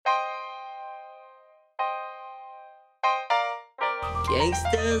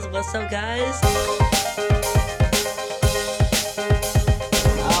Gangsters, what's up, guys?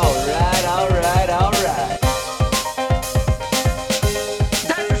 All right.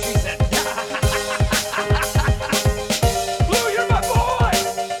 That's what she said. Blue, you're my boy.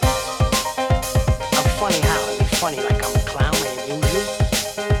 I'm funny how? I'm funny like I'm a clown and usual.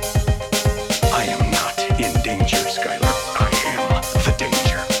 I am not in danger, Skylar. I am the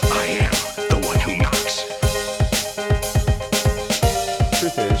danger. I am the one who knocks.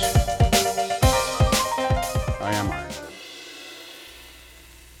 Truth is, I am Iron Man.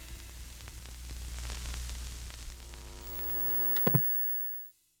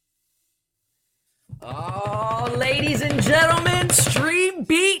 Oh, ladies and gentlemen, Stream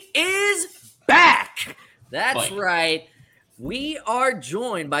Beat is back. That's right. We are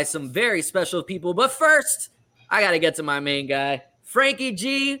joined by some very special people. But first, I got to get to my main guy, Frankie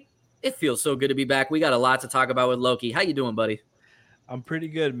G. It feels so good to be back. We got a lot to talk about with Loki. How you doing, buddy? I'm pretty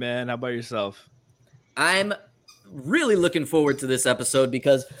good, man. How about yourself? I'm really looking forward to this episode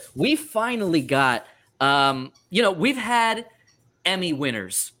because we finally got, we've had Emmy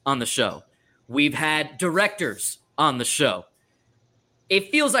winners on the show. We've had directors on the show. It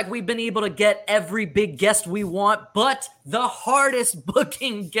feels like we've been able to get every big guest we want, but the hardest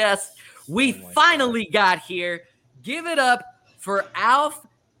booking guest we finally got here. Give it up for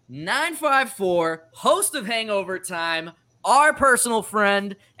Alf954, host of Hangover Time, our personal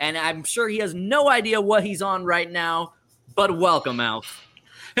friend, and I'm sure he has no idea what he's on right now, but welcome, Alf.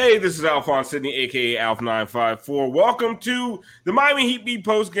 Hey, this is Alphonse Sidney, a.k.a. Alf954. Welcome to the Miami Heat Beat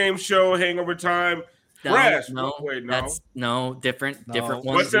post-game show, Hangover Time. Different. What's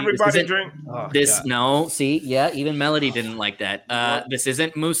ones. everybody drink? Even Melody didn't like that. This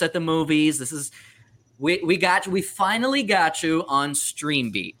isn't Moose at the Movies. This is we finally got you on Stream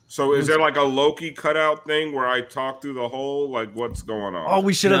Beat. So is there like a Loki cutout thing where I talk through the whole, like, what's going on? Oh,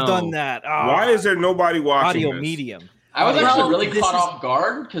 we should have done that. Why is there nobody watching audio this? medium? I was actually really caught off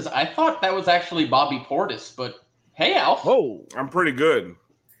guard because I thought that was actually Bobby Portis, but hey, Alf. Oh, I'm pretty good.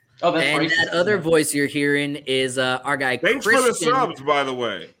 Oh, that's and racist. that other voice you're hearing is our guy. Thanks Christian. for the subs, by the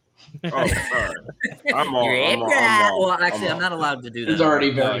way. Oh, sorry. I'm Well, actually, I'm not allowed to do that. He's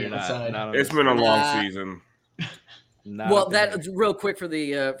already no, very you're inside. not. It's been a long season. Well, that real quick for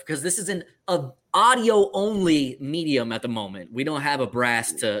the because this is an audio only medium at the moment. We don't have a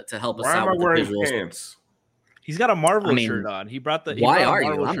brass to help us Why out am I with the wearing visuals. pants? He's got a Marvel shirt on. He brought the Why are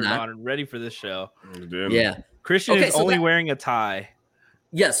Marvel you? I'm shirt not. on and ready for this show. Yeah. Christian Okay, is so only that- wearing a tie.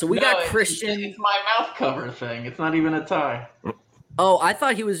 Yeah, so we got Christian. It's my mouth cover thing. It's not even a tie. Oh, I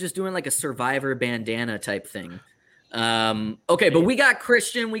thought he was just doing like a Survivor bandana type thing. Okay, but we got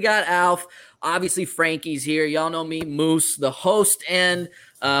Christian, we got Alf. Obviously, Frankie's here. Y'all know me, Moose, the host and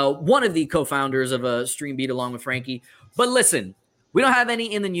one of the co-founders of Stream Beat along with Frankie. But listen, we don't have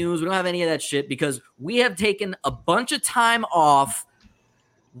any in the news. We don't have any of that shit because we have taken a bunch of time off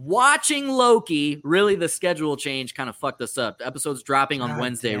watching Loki. Really, the schedule change kind of fucked us up. The episodes dropping on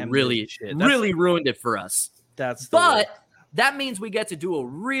Wednesday really ruined it for us. But that means we get to do a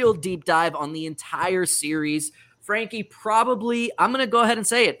real deep dive on the entire series. Frankie, probably, I'm going to go ahead and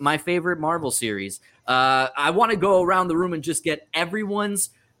say it, my favorite Marvel series. I want to go around the room and just get everyone's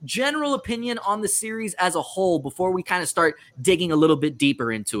general opinion on the series as a whole before we kind of start digging a little bit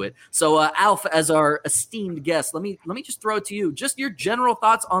deeper into it. So, Alf, as our esteemed guest, let me just throw it to you. Just your general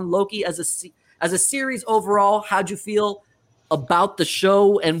thoughts on Loki as a series overall. How'd you feel about the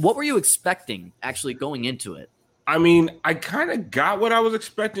show, and what were you expecting actually going into it? I mean, I kind of got what I was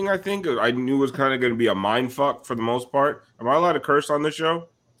expecting, I think. I knew it was kind of going to be a mind fuck for the most part. Am I allowed to curse on this show?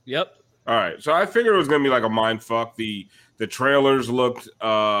 Yep. All right. So I figured it was going to be like a mind fuck. The trailers looked,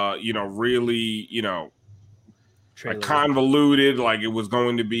 really, like convoluted, like it was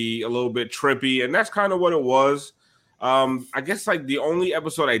going to be a little bit trippy. And that's kind of what it was. I guess like the only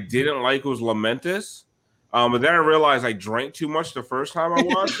episode I didn't like was Lamentus. But then I realized I drank too much the first time I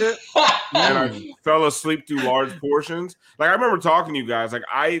watched it, and I fell asleep through large portions. Like I remember talking to you guys, like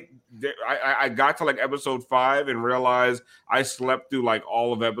I got to like episode 5 and realized I slept through like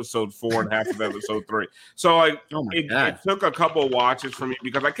all of episode 4 and half of episode 3. So like it took a couple of watches for me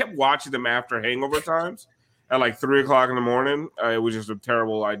because I kept watching them after Hangover times at like 3 o'clock in the morning. It was just a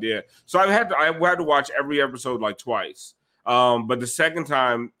terrible idea. So I had to watch every episode like twice. But the second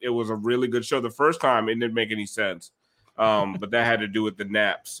time, it was a really good show. The first time, it didn't make any sense. But that had to do with the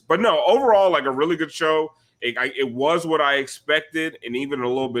naps. But no, overall, like a really good show. It was what I expected and even a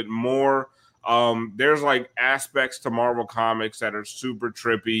little bit more. There's like aspects to Marvel Comics that are super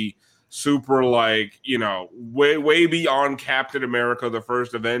trippy. super like, way beyond Captain America, the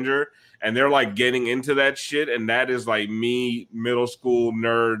first Avenger. And they're like getting into that shit. And that is like me, middle school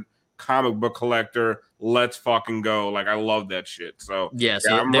nerd, comic book collector. Let's fucking go. Like, I love that shit. So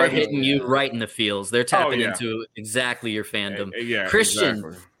so they're hitting you right in the feels. They're tapping into exactly your fandom. Yeah, Christian,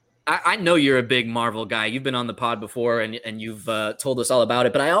 exactly. I know you're a big Marvel guy. You've been on the pod before and you've told us all about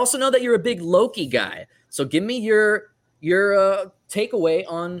it. But I also know that you're a big Loki guy. So give me your takeaway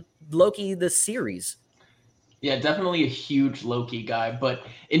on Loki, the series. Yeah, definitely a huge Loki guy, but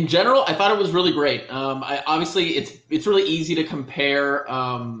in general, I thought it was really great. Obviously, it's really easy to compare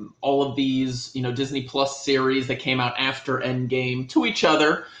all of these, Disney Plus series that came out after Endgame to each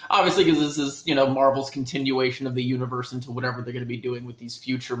other. Obviously, because this is, Marvel's continuation of the universe into whatever they're going to be doing with these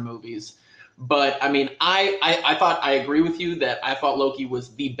future movies. But I mean, I thought I agree with you that I thought Loki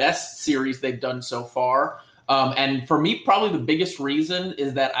was the best series they've done so far. And for me, probably the biggest reason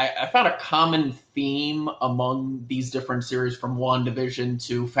is that I found a common theme among these different series from WandaVision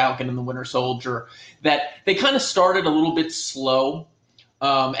to Falcon and the Winter Soldier, that they kind of started a little bit slow.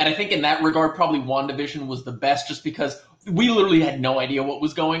 And I think in that regard, probably WandaVision was the best just because we literally had no idea what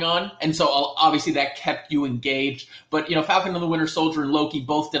was going on. And so obviously that kept you engaged. But, Falcon and the Winter Soldier and Loki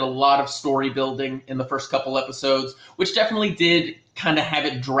both did a lot of story building in the first couple episodes, which definitely did kind of have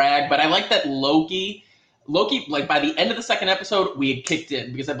it drag. But I like that Loki, like by the end of the second episode, we had kicked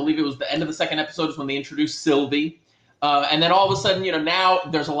in because I believe it was the end of the second episode is when they introduced Sylvie. And then all of a sudden, now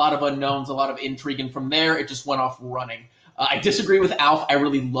there's a lot of unknowns, a lot of intrigue. And from there, it just went off running. I disagree with Alf. I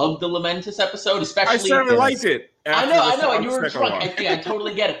really loved the Lamentus episode, especially. I certainly liked it. I know, and you were drunk. I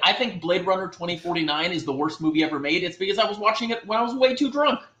totally get it. I think Blade Runner 2049 is the worst movie ever made. It's because I was watching it when I was way too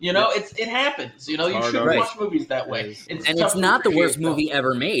drunk. It happens. You should watch movies that way. It's not the worst movie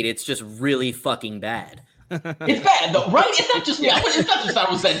ever made. It's just really fucking bad. It's bad though, right? It's not just me. It's not just I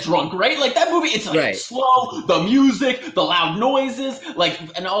was that drunk, right? Like that movie, it's like slow, the music, the loud noises,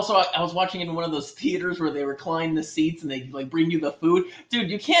 and also I was watching it in one of those theaters where they recline the seats and they like bring you the food. Dude,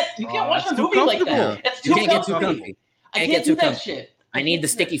 you can't watch a movie like that. It's too comfy. I can't do that shit. I need the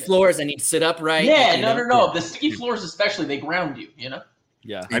sticky floors. I need to sit upright. Yeah, no. The sticky floors, especially, they ground you.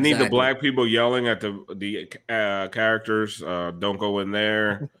 Yeah, I need the black people yelling at the characters. Don't go in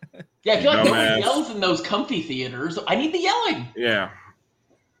there. Yeah, I feel like nobody yells in those comfy theaters. I need the yelling. Yeah.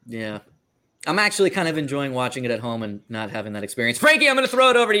 I'm actually kind of enjoying watching it at home and not having that experience. Frankie, I'm going to throw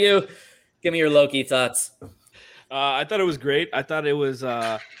it over to you. Give me your Loki thoughts. I thought it was great. I thought it was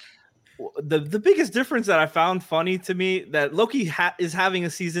the biggest difference that I found funny to me that Loki is having a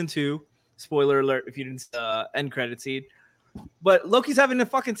season 2. Spoiler alert if you didn't end credit scene. But Loki's having a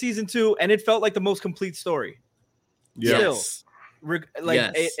fucking season 2, and it felt like the most complete story. Yes.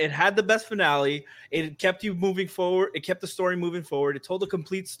 It had the best finale. It kept you moving forward. It kept the story moving forward. It told a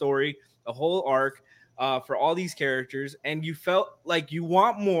complete story, a whole arc for all these characters, and you felt like you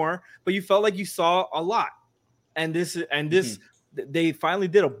want more, but you felt like you saw a lot. And this, they finally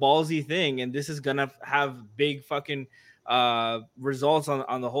did a ballsy thing, and this is gonna have big fucking results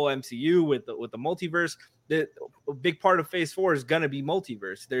on the whole MCU with the multiverse. A big part of Phase 4 is gonna be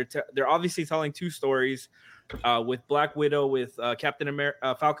multiverse. They're obviously telling 2 stories. With Black Widow, with Captain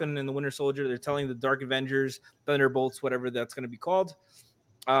America, Falcon and the Winter Soldier. They're telling the Dark Avengers, Thunderbolts, whatever that's going to be called.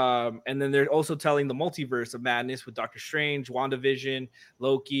 And then they're also telling the multiverse of madness with Doctor Strange, WandaVision,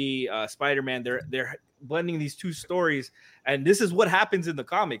 Loki, Spider-Man. They're blending these 2 stories, and this is what happens in the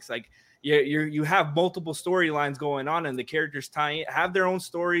comics. Like you have multiple storylines going on, and the characters have their own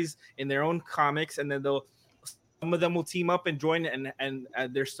stories in their own comics, and then some of them will team up and join, and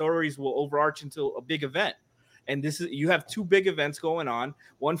their stories will overarch into a big event. And you have 2 big events going on,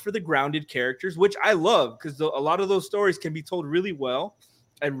 one for the grounded characters, which I love because a lot of those stories can be told really well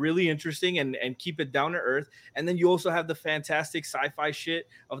and really interesting and keep it down to earth. And then you also have the fantastic sci-fi shit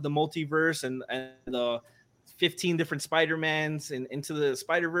of the multiverse and the 15 different Spider-Mans and Into the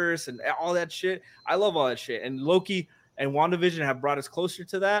Spider-Verse and all that shit. I love all that shit. And Loki and WandaVision have brought us closer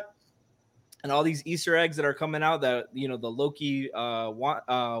to that. And all these Easter eggs that are coming out that, the Loki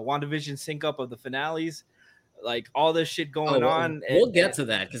WandaVision sync up of the finales. Like all this shit going on. We'll get to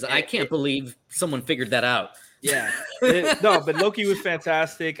that because I can't believe someone figured that out. Yeah. But Loki was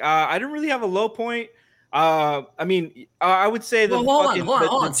fantastic. I didn't really have a low point. I would say that. Hold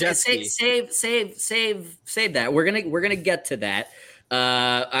on. Save that. We're gonna get to that.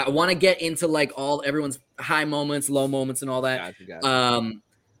 I want to get into like everyone's high moments, low moments, and all that. Gotcha.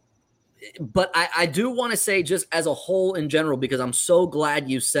 But I do want to say just as a whole in general, because I'm so glad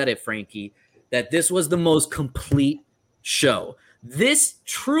you said it, Frankie, that this was the most complete show. This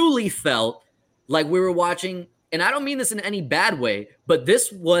truly felt like we were watching and I don't mean this in any bad way, but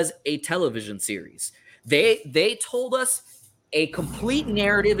this was a television series. They told us a complete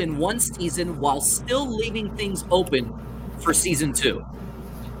narrative in one season while still leaving things open for season 2.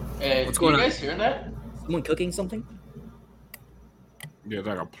 What's going on? You guys hearing that? Someone cooking something? Yeah, it's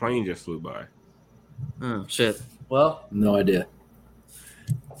like a plane just flew by. Oh, shit. Well, no idea.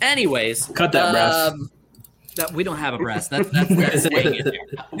 Anyways. Cut that, brass. That we don't have a brass. That's staying in there.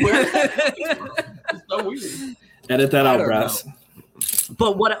 So weird. Edit that out, brass. Know.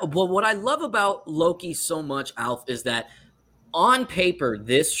 But what I love about Loki so much, Alf, is that on paper,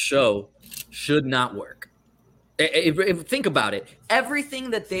 this show should not work. Think about it. Everything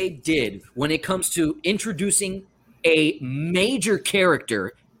that they did when it comes to introducing a major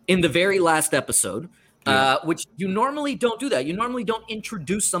character in the very last episode, which you normally don't do that. You normally don't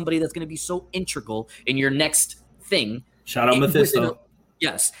introduce somebody that's going to be so integral in your next thing. Shout out Mephisto.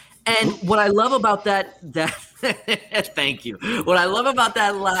 Yes. And what I love about that thank you. What I love about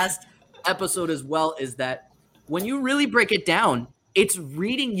that last episode as well is that when you really break it down, it's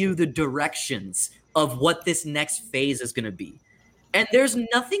reading you the directions of what this next phase is going to be. And there's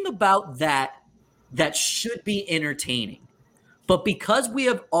nothing about that should be entertaining. But because we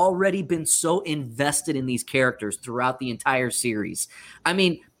have already been so invested in these characters throughout the entire series, I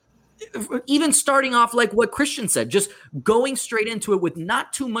mean, even starting off like what Christian said, just going straight into it with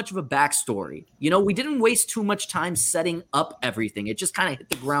not too much of a backstory. You know, we didn't waste too much time setting up everything. It just kind of hit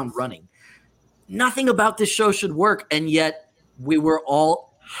the ground running. Nothing about this show should work, and yet we were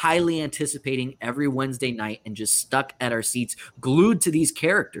all highly anticipating every Wednesday night and just stuck at our seats, glued to these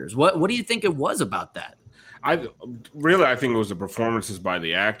characters. What do you think it was about that? I think it was the performances by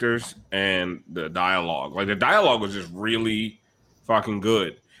the actors and the dialogue. Like the dialogue was just really fucking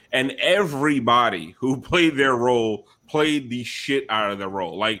good. And everybody who played their role played the shit out of their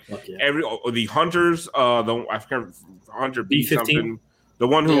role. Like the hunters, I forget Hunter B something, the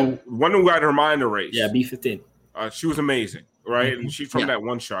one who got her mind erased. Yeah, B-15. She was amazing, right? And she's from that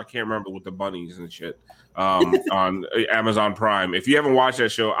one show. I can't remember with the bunnies and shit on Amazon Prime. If you haven't watched that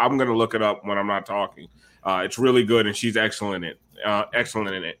show, I'm gonna look it up when I'm not talking. It's really good, and she's excellent in it.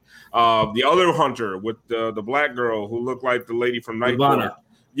 Excellent in it. The other hunter with the black girl who looked like the lady from Night Court.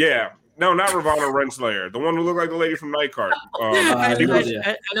 Yeah. No, not Ravonna Renslayer. The one who looked like the lady from Night Court. I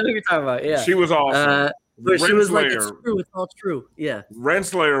know who you're talking about. Yeah. She was awesome. But she was like, it's true. It's all true. Yeah.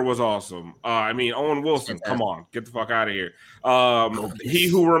 Renslayer was awesome. Owen Wilson. Come on. Get the fuck out of here. He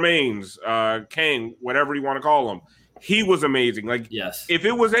Who Remains, Kang, whatever you want to call him. He was amazing. Like, yes. If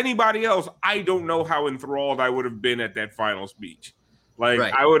it was anybody else, I don't know how enthralled I would have been at that final speech. Like,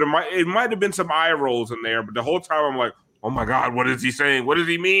 I would have. It might have been some eye rolls in there, but the whole time I'm like, oh my God, what is he saying? What does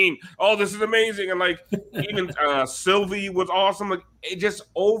he mean? Oh, this is amazing. And like, even Sylvie was awesome. Like, it just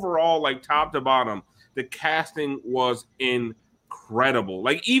overall, like top to bottom, the casting was incredible.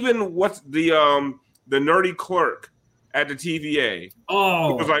 Like, even what's the nerdy clerk at the TVA.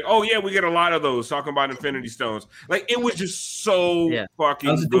 Oh, it was like, oh yeah, we get a lot of those talking about Infinity Stones. Like, it was just so fucking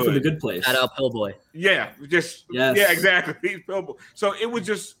that was good. For the Good Place. Shout out Pillboy. Yeah, yeah, exactly. Pillboy. So it was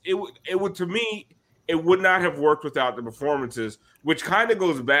just it would to me. It would not have worked without the performances, which kind of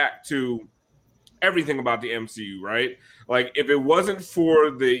goes back to everything about the MCU, right? Like, if it wasn't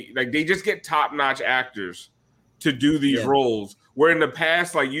for they just get top-notch actors to do these roles, where in the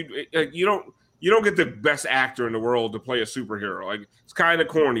past, like you don't get the best actor in the world to play a superhero. Like, it's kind of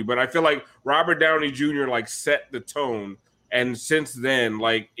corny, but I feel like Robert Downey Jr. like set the tone, and since then,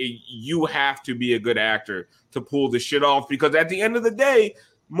 like you have to be a good actor to pull the shit off, because at the end of the day,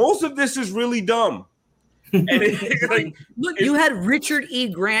 most of this is really dumb. And look, you had Richard E.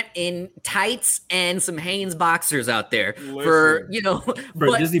 Grant in tights and some Hanes boxers out there for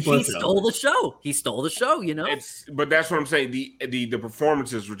but Disney Plus. He stole the show. He stole the show, But that's what I'm saying. The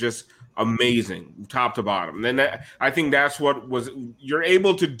performances were just amazing, top to bottom. And then I think that's what you're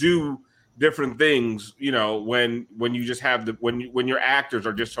able to do different things, when you just have when your actors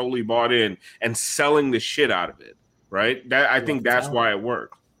are just totally bought in and selling the shit out of it, right? I think that's why it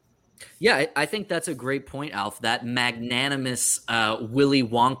worked. Yeah, I think that's a great point, Alf. That magnanimous Willy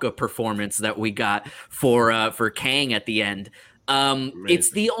Wonka performance that we got for Kang at the end. It's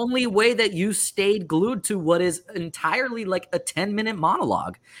the only way that you stayed glued to what is entirely like a 10-minute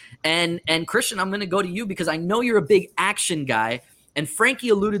monologue. And Christian, I'm going to go to you because I know you're a big action guy. And Frankie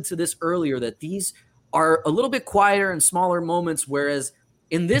alluded to this earlier, that these are a little bit quieter and smaller moments, whereas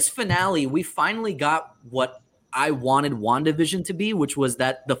in this finale, we finally got what I wanted WandaVision to be, which was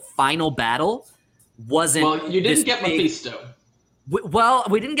that the final battle wasn't. Well, you didn't get Mephisto.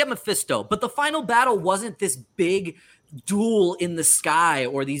 We didn't get Mephisto, but the final battle wasn't this big duel in the sky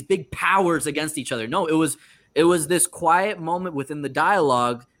or these big powers against each other. No, it was It was this quiet moment within the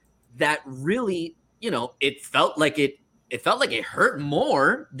dialogue that really, it felt like it hurt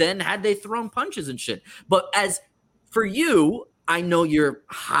more than had they thrown punches and shit. But as for you, I know you're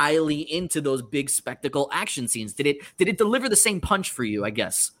highly into those big spectacle action scenes. Did it deliver the same punch for you, I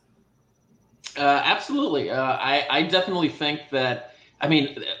guess? Absolutely. I definitely think that,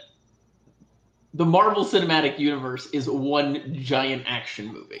 the Marvel Cinematic Universe is one giant action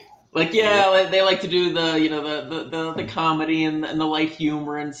movie. Like, yeah, they like to do the comedy and the light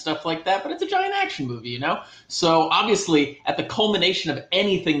humor and stuff like that, but it's a giant action movie, So obviously, at the culmination of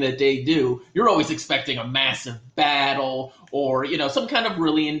anything that they do, you're always expecting a massive battle or, some kind of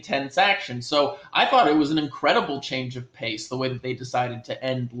really intense action. So I thought it was an incredible change of pace, the way that they decided to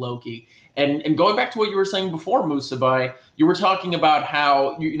end Loki. And going back to what you were saying before, Musabai, you were talking about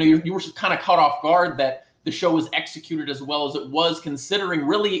how, you were kind of caught off guard that the show was executed as well as it was, considering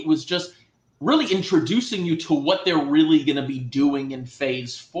really it was just really introducing you to what they're really going to be doing in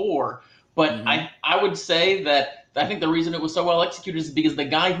phase 4. But I would say that I think the reason it was so well executed is because the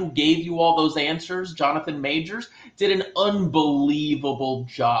guy who gave you all those answers, Jonathan Majors, did an unbelievable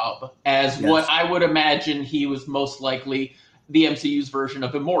job as what I would imagine he was most likely the MCU's version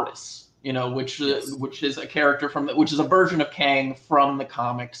of Immortus. Which is a character which is a version of Kang from the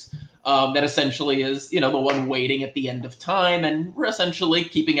comics, that essentially is, the one waiting at the end of time and essentially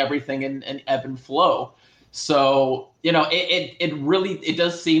keeping everything in ebb and flow. So, it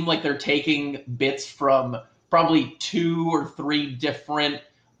does seem like they're taking bits from probably 2 or 3 different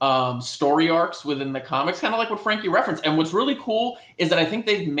story arcs within the comics, kind of like what Frankie referenced. And what's really cool is that I think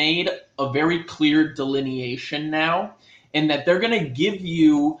they've made a very clear delineation now, in that they're going to give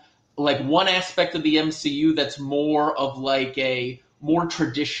you like one aspect of the MCU that's more of like a more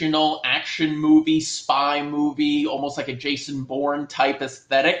traditional action movie, spy movie, almost like a Jason Bourne type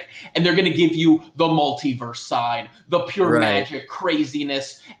aesthetic. And they're going to give you the multiverse side, the pure magic,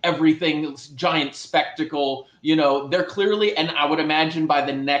 craziness, everything, giant spectacle. They're clearly, and I would imagine by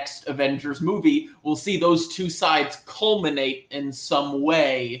the next Avengers movie, we'll see those two sides culminate in some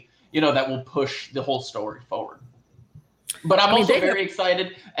way, that will push the whole story forward. But I'm also very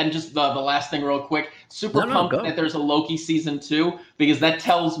excited, and just the last thing real quick, pumped that there's a Loki season 2, because that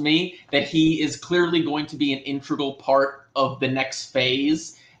tells me that he is clearly going to be an integral part of the next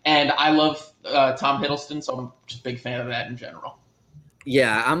phase. And I love Tom Hiddleston, so I'm just a big fan of that in general.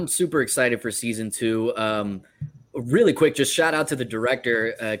 Yeah, I'm super excited for season 2. Really quick, just shout out to the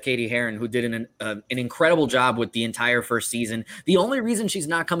director, Katie Heron, who did an incredible job with the entire first season. The only reason she's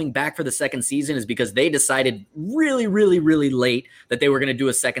not coming back for the second season is because they decided really, really, really late that they were going to do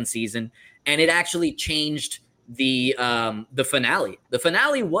a second season, and it actually changed the finale. The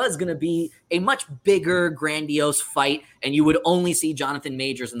finale was going to be a much bigger, grandiose fight, and you would only see Jonathan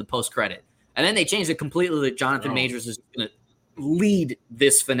Majors in the post-credit. And then they changed it completely that Jonathan Majors is going to lead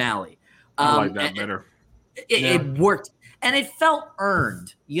this finale. I like that better. It worked, and it felt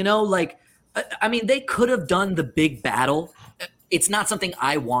earned, they could have done the big battle. It's not something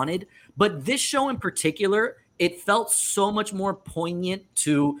I wanted, but this show in particular, it felt so much more poignant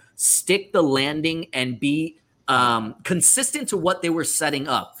to stick the landing and be consistent to what they were setting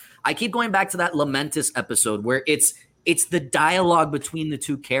up. I keep going back to that Lamentus episode where it's the dialogue between the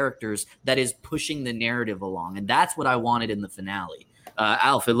two characters that is pushing the narrative along, and that's what I wanted in the finale.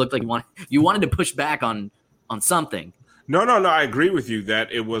 Alf, it looked like you wanted to push back on something. No. I agree with you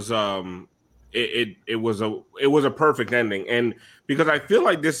that it was it was a perfect ending, and because I feel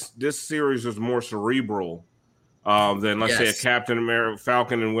like this series was more cerebral than let's say a Captain America,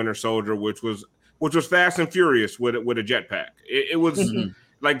 Falcon, and Winter Soldier, which was Fast and Furious with a jetpack. It was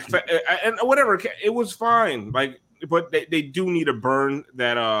like and whatever. It was fine. But they do need to burn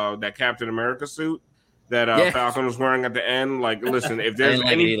that Captain America suit that Falcon was wearing at the end. Like, listen, if there's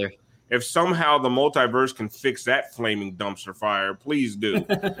if somehow the multiverse can fix that flaming dumpster fire, please do.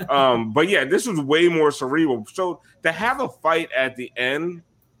 But yeah, this was way more cerebral. So to have a fight at the end,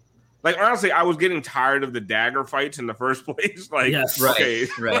 like honestly, I was getting tired of the dagger fights in the first place. Like, okay,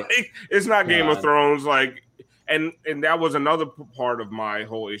 like, it's not Game of Thrones. Like, and that was another part of my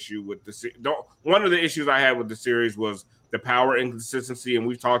whole issue with the one of the issues I had with the series was the power inconsistency, and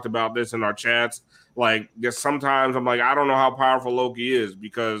we've talked about this in our chats. Like, just sometimes I'm like, I don't know how powerful Loki is,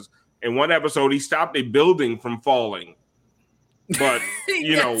 because in one episode he stopped a building from falling, but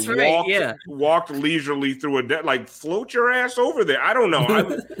walked leisurely through like, float your ass over there. I don't know.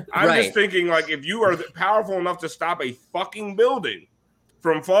 I'm just thinking, like, if you are powerful enough to stop a fucking building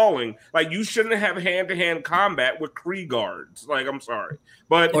from falling, like, you shouldn't have hand-to-hand combat with Kree guards. Like, I'm sorry,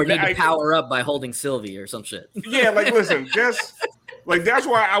 but or need to power up by holding Sylvie or some shit. Yeah, like, listen, just Like that's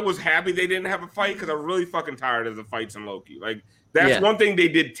why I was happy they didn't have a fight because I'm really fucking tired of the fights in Loki. Like that's one thing they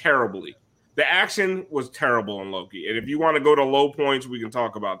did terribly. The action was terrible in Loki. And if you want to go to low points, we can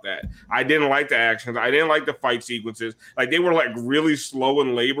talk about that. I didn't like the actions. I didn't like the fight sequences. Like they were like really slow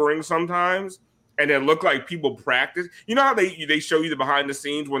and laboring sometimes. And it looked like people practice. You know how they show you the behind the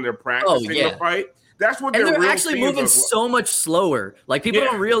scenes when they're practicing the fight? That's what they're actually moving so much slower. Like people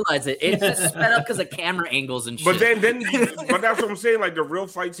don't realize it. It's just sped up because of camera angles and shit. But then but that's what I'm saying. Like the real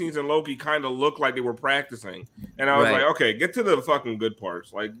fight scenes in Loki kind of looked like they were practicing. And I was like, okay, get to the fucking good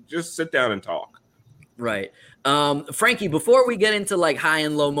parts. Like just sit down and talk. Right. Frankie, before we get into like high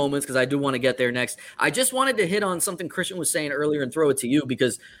and low moments, because I do want to get there next, I just wanted to hit on something Christian was saying earlier and throw it to you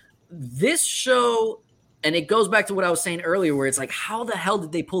because this show, and it goes back to what I was saying earlier, where it's like, how the hell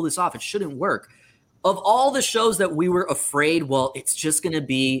did they pull this off? It shouldn't work. Of all the shows that we were afraid, well, it's just going to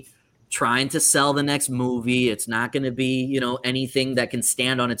be trying to sell the next movie. It's not going to be, anything that can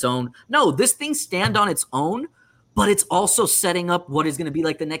stand on its own. No, this thing stand on its own, but it's also setting up what is going to be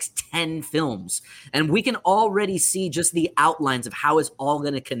like the next 10 films. And we can already see just the outlines of how it's all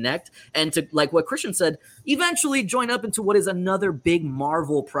going to connect. And to like what Christian said, eventually join up into what is another big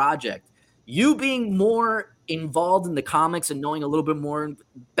Marvel project. You being more involved in the comics and knowing a little bit more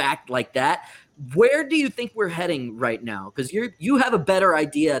back like that, where do you think we're heading right now? Because you have a better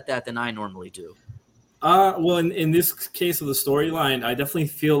idea at that than I normally do. Well, in this case of the storyline, I definitely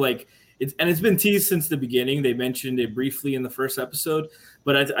feel like it's been teased since the beginning. They mentioned it briefly in the first episode,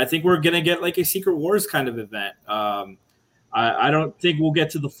 but I think we're gonna get like a Secret Wars kind of event. I don't think we'll get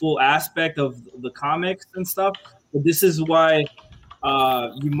to the full aspect of the comics and stuff, but this is why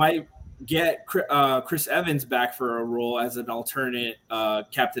you might get Chris Evans back for a role as an alternate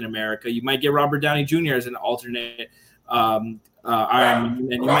Captain America. You might get Robert Downey Jr. as an alternate Iron Man,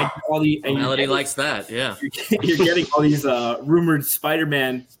 and you might get all the. Melody likes that, yeah. You're getting all these rumored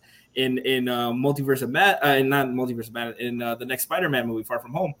Spider-Man in Multiverse of not Multiverse of Madness, in the next Spider-Man movie, Far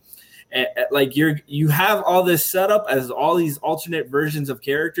From Home. Like you have all this set up as all these alternate versions of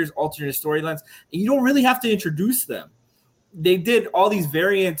characters, alternate storylines, and you don't really have to introduce them. They did all these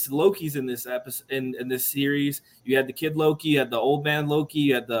variants Lokis in this episode in this series. You had the kid Loki, you had the old man Loki,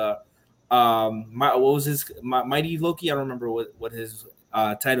 you had the what was his Mighty Loki? I don't remember what his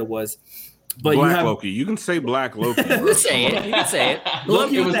title was. But Black Loki. You can say Black Loki. You can say it.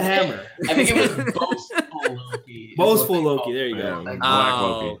 Loki with the hammer. I think it was Boastful Loki. Boastful Loki. There you go. Black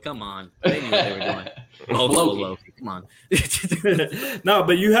Oh, Loki. come on. They knew what they were doing. Boastful Loki. Come on. No,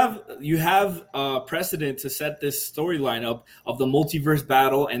 but you have precedent to set this storyline up of the multiverse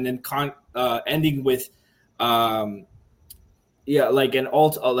battle, and then ending with like an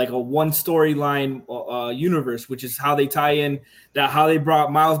like a one storyline universe, which is how they tie in how they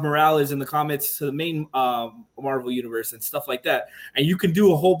brought Miles Morales in the comics to the main Marvel universe and stuff like that. And you can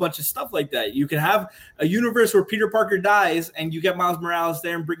do a whole bunch of stuff like that. You can have a universe where Peter Parker dies and you get Miles Morales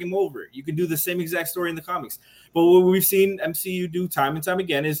there and bring him over. You can do the same exact story in the comics. But what we've seen MCU do time and time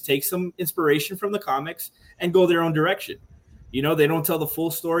again is take some inspiration from the comics and go their own direction. They don't tell the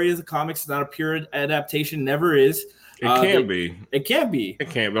full story of the comics. It's not a pure adaptation, never is. It can be. It can be. It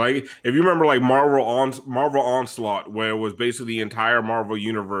can be. Like if you remember, like Marvel Onslaught, where it was basically the entire Marvel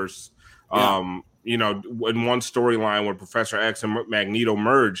universe, in one storyline where Professor X and Magneto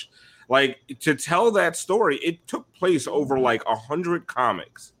merged. Like to tell that story, it took place over like 100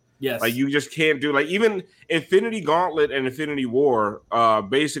 comics. Yes. Like you just can't do like even Infinity Gauntlet and Infinity War.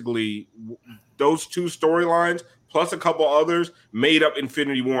 Basically, those two storylines plus a couple others made up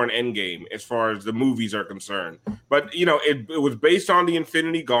Infinity War and Endgame as far as the movies are concerned. But, it was based on the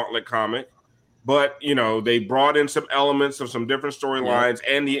Infinity Gauntlet comic, but, they brought in some elements of some different storylines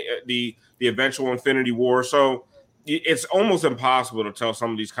and the eventual Infinity War. So it's almost impossible to tell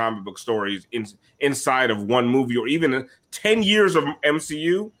some of these comic book stories inside of one movie or even 10 years of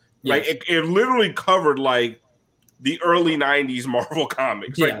MCU. Yes. Like it literally covered like the early 90s Marvel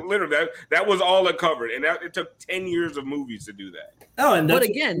comics. Like literally that was all it covered. And it took 10 years of movies to do that. Oh, and but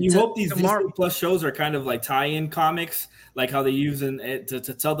again, you hope these Disney Plus shows are kind of like tie-in comics, like how they use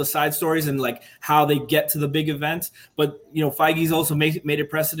to tell the side stories and like how they get to the big events. But, Feige's also made it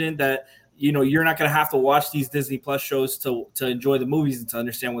precedent that, you're not going to have to watch these Disney Plus shows to enjoy the movies and to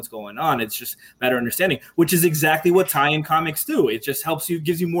understand what's going on. It's just better understanding, which is exactly what tie-in comics do. It just helps you,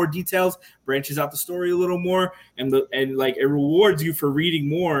 gives you more details, branches out the story a little more, and like it rewards you for reading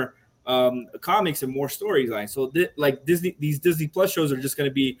more comics and more storylines. So these Disney Plus shows are just going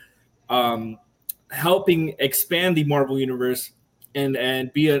to be helping expand the Marvel universe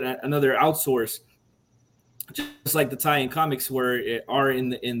and be another outsource, just like the tie-in comics are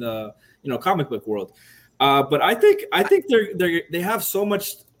in the comic book world. But I think they have so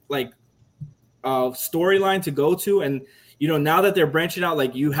much like storyline to go to, and now that they're branching out,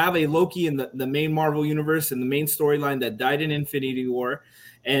 like you have a Loki in the main Marvel universe and the main storyline that died in Infinity War,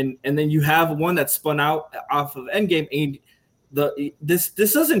 and then you have one that spun out off of Endgame. And this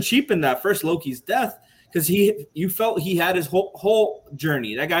doesn't cheapen that first Loki's death, because you felt he had his whole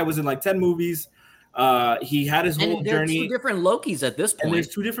journey. That guy was in like 10 movies. He had his whole journey. Two different Lokis at this point. And there's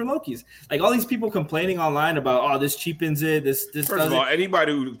two different Lokis. Like all these people complaining online about, this cheapens it. This First of all,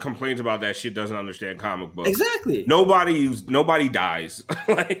 anybody who complains about that shit doesn't understand comic books. Exactly. Nobody dies.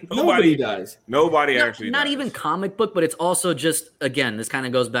 Like nobody dies. Nobody actually. Not dies. even comic book, but it's also just, again, this kind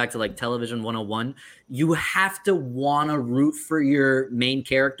of goes back to like television 101. You have to want to root for your main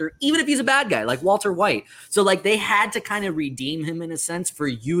character, even if he's a bad guy, like Walter White. So like they had to kind of redeem him in a sense for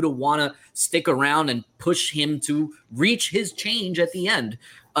you to want to stick around and push him to reach his change at the end.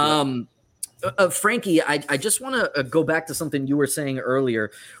 Frankie, I just want to go back to something you were saying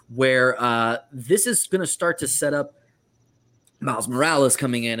earlier, where this is going to start to set up Miles Morales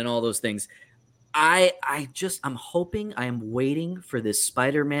coming in and all those things. I'm hoping, I am waiting for this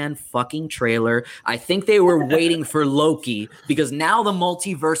Spider-Man fucking trailer. I think they were waiting for Loki, because now the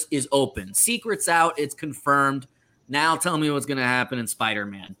multiverse is open. Secret's out. It's confirmed. Now tell me what's going to happen in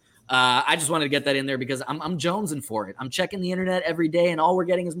Spider-Man. I just wanted to get that in there because I'm jonesing for it. I'm checking the internet every day, and all we're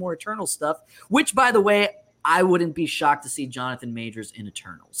getting is more Eternal stuff, which, by the way, I wouldn't be shocked to see Jonathan Majors in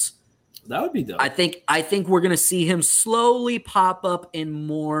Eternals. That would be dope. I think we're going to see him slowly pop up in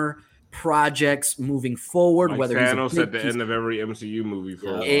more projects moving forward. Like whether Thanos he's at the end of every MCU movie.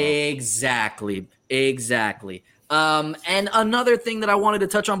 Exactly. And another thing that I wanted to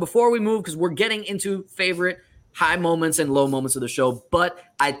touch on before we move, because we're getting into favorite high moments and low moments of the show, but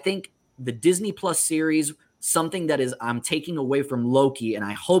I think the Disney Plus series, something that I'm taking away from Loki, and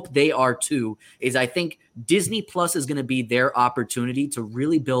I hope they are too, is I think Disney Plus is going to be their opportunity to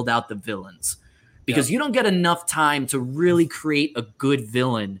really build out the villains, because you don't get enough time to really create a good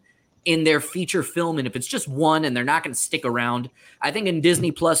villain in their feature film. And if it's just one and they're not going to stick around, I think in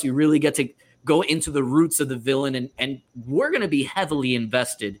Disney Plus, you really get to go into the roots of the villain. And we're going to be heavily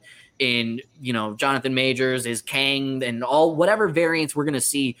invested in, Jonathan Majors, his Kang, and all whatever variants we're going to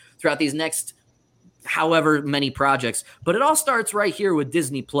see throughout these next however many projects. But it all starts right here with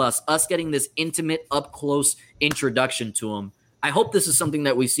Disney Plus, us getting this intimate, up close introduction to him. I hope this is something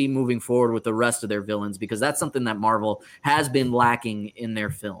that we see moving forward with the rest of their villains, because that's something that Marvel has been lacking in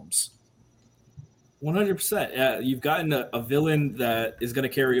their films. 100%. You've gotten a villain that is going to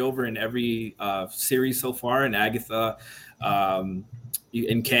carry over in every series so far, in Agatha,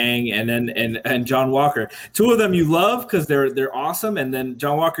 in Kang, and John Walker. Two of them you love because they're awesome, and then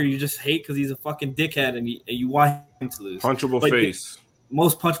John Walker you just hate because he's a fucking dickhead and you want him to lose. Punchable face.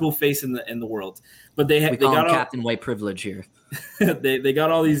 Most punchable face in the world. But they got Captain White privilege here. they got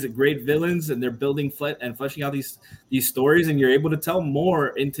all these great villains, and they're building and fleshing out these stories, and you're able to tell more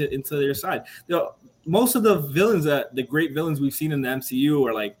into their side. Most of the villains, the great villains we've seen in the MCU,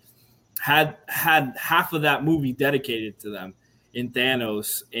 are like had half of that movie dedicated to them. In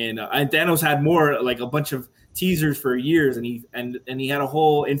Thanos, and Thanos had more, like a bunch of teasers for years, and he had a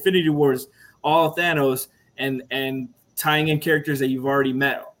whole Infinity Wars all Thanos and tying in characters that you've already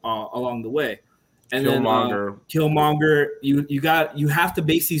met along the way. And Killmonger. Then Killmonger, you have to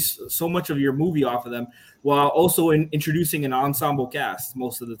base so much of your movie off of them, while also introducing an ensemble cast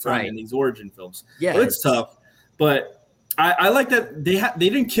most of the time in these origin films. Yeah, so it's tough, but I like that they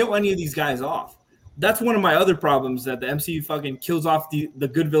didn't kill any of these guys off. That's one of my other problems, that the MCU fucking kills off the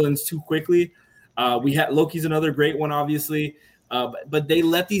good villains too quickly. We had Loki's another great one, obviously, but they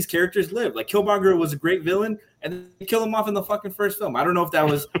let these characters live. Like Killmonger was a great villain, and they kill him off in the fucking first film. I don't know if that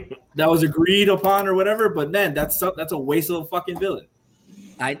was agreed upon or whatever, but man, that's a waste of a fucking villain.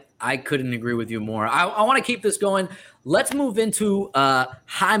 I couldn't agree with you more. I want to keep this going. Let's move into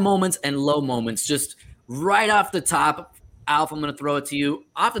high moments and low moments. Just right off the top, Alf, I'm going to throw it to you.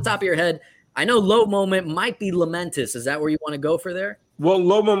 Off the top of your head, I know low moment might be Lamentus. Is that where you want to go for there? Well,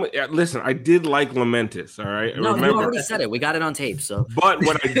 low moment. Listen, I did like Lamentus. All right, no, you already said it. We got it on tape. So, but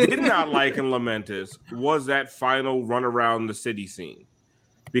what I did not like in Lamentus was that final run around the city scene,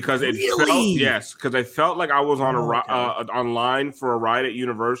 because it felt I felt like I was on online for a ride at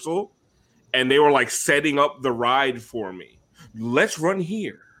Universal, and they were like setting up the ride for me. Let's run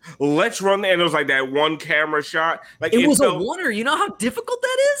here. Let's run there. And it was like that one camera shot. Like it was a wonder. You know how difficult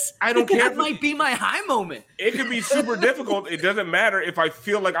that is? I don't care. That might be my high moment. It could be super difficult. It doesn't matter if I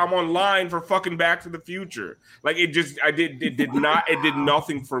feel like I'm online for fucking Back to the Future. Like it did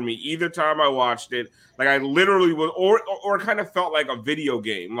nothing for me either time I watched it. Like I literally was, or it kind of felt like a video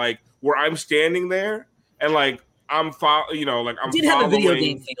game, like where I'm standing there and like I'm following. Did have a video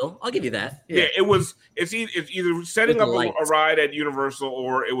game feel. I'll give you that. Yeah, it's either setting up a ride at Universal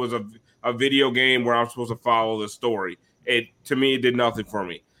or it was a video game where I'm supposed to follow the story. To me, it did nothing for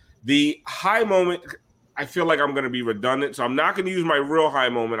me. The high moment, I feel like I'm going to be redundant, so I'm not going to use my real high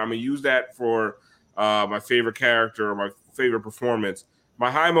moment. I'm going to use that for my favorite character or my favorite performance.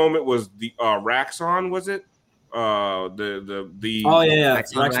 My high moment was the Raxon, was it? The oh yeah,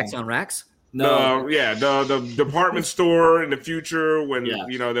 Rax. No, the department store in the future when there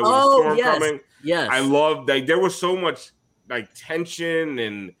was a storm coming. Yes, I loved there was so much like tension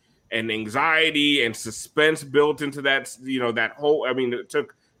and anxiety and suspense built into that. That whole. I mean, it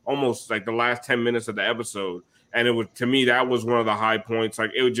took almost like the last 10 minutes of the episode, and it was, to me, that was one of the high points.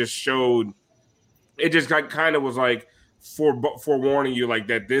 Like it just showed. It just kind of was like forewarning you like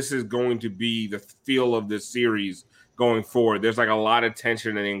that this is going to be the feel of this series going forward. There's like a lot of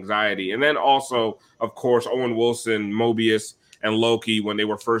tension and anxiety. And then also, of course, Owen Wilson, Mobius, and Loki, when they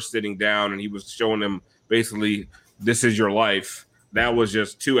were first sitting down and he was showing them basically, this is your life. That was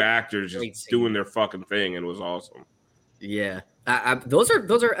just two actors just doing their fucking thing, and it was awesome. Yeah. Those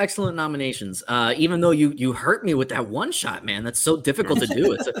are excellent nominations. Even though you hurt me with that one shot, man, that's so difficult to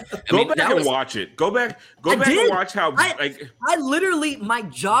do. Go back and watch it. Go back and watch how I literally, my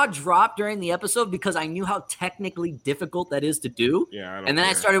jaw dropped during the episode because I knew how technically difficult that is to do. Yeah, and then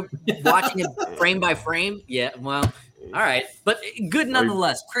I started watching it frame by frame. Yeah, well, all right, but good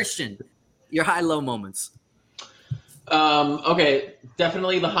nonetheless. Christian, your high-low moments. Okay,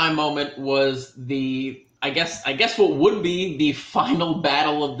 definitely the high moment was I guess what would be the final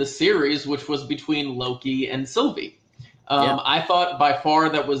battle of the series, which was between Loki and Sylvie. I thought by far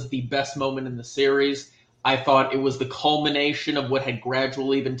that was the best moment in the series. I thought it was the culmination of what had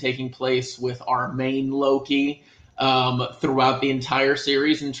gradually been taking place with our main Loki throughout the entire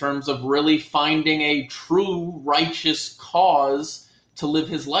series in terms of really finding a true righteous cause to live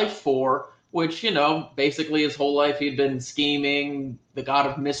his life for, which, basically his whole life he'd been scheming, the god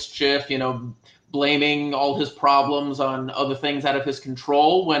of mischief, blaming all his problems on other things out of his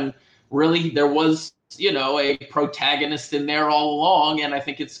control when really there was, a protagonist in there all along. And I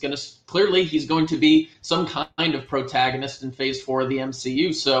think he's going to be some kind of protagonist in phase 4 of the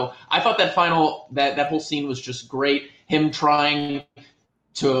MCU. So I thought that that whole scene was just great. Him trying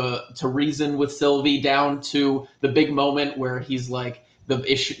to reason with Sylvie down to the big moment where he's like,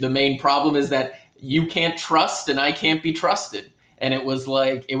 the main problem is that you can't trust and I can't be trusted. And it was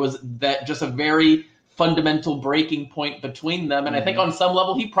that just a very fundamental breaking point between them. And I think on some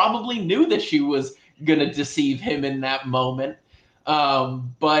level, he probably knew that she was going to deceive him in that moment.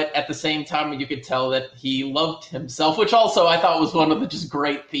 But at the same time, you could tell that he loved himself, which also I thought was one of the just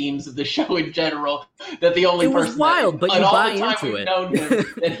great themes of the show in general. That the only person wild, but you buy into it. Known him,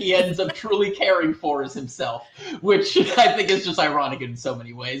 that he ends up truly caring for is himself, which I think is just ironic in so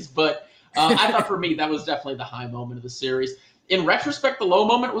many ways. But I thought for me, that was definitely the high moment of the series. In retrospect, the low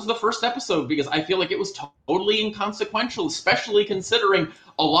moment was the first episode because I feel like it was totally inconsequential, especially considering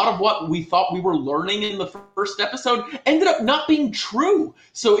a lot of what we thought we were learning in the first episode ended up not being true.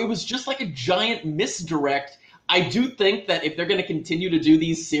 So it was just like a giant misdirect. I do think that if they're going to continue to do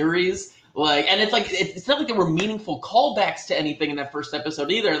these series, it's not like there were meaningful callbacks to anything in that first episode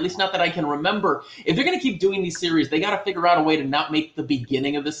either, at least not that I can remember. If they're going to keep doing these series, they got to figure out a way to not make the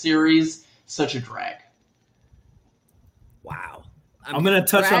beginning of the series such a drag. Wow. I'm going to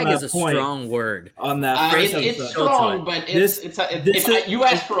touch on that is a point. Strong word. On that first episode. It's strong, but you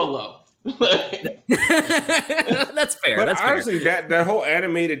asked for a low. That's fair. But that's honestly, fair. that whole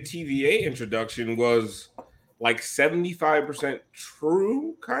animated TVA introduction was like 75%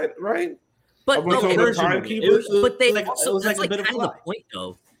 true, right? But the timekeepers. But they it was that's like a bit of kind of lie. the point,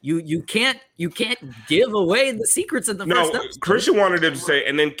 though. You can't give away the secrets in the first episode. Christian wanted him to say,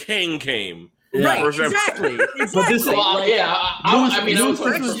 and then Kang came. Yeah. Right, exactly. But this, this was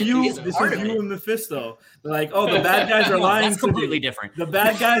you and Mephisto. Like, the bad guys are lying that's to me. completely different. The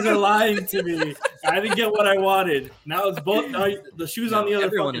bad guys are lying to me. I didn't get what I wanted. Now it's both. Now the shoe's on the other.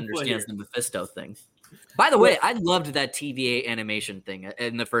 Everyone understands the Mephisto thing. By the way, I loved that TVA animation thing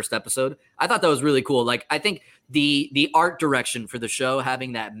in the first episode. I thought that was really cool. Like, I think the art direction for the show,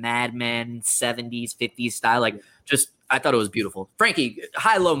 having that Mad Men 70s, 50s style, I thought it was beautiful. Frankie,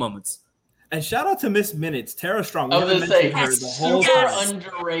 high-low moments. And shout out to Miss Minutes, Tara Strong. I was going to say, the whole super time.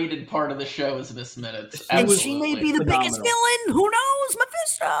 underrated part of the show is Miss Minutes. And she may be the biggest villain. Who knows?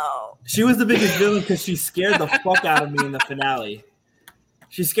 Mephisto. She was the biggest villain because she scared the fuck out of me in the finale.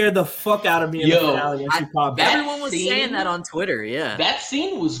 She scared the fuck out of me in the finale when she popped out. Everyone was saying that on Twitter, yeah. That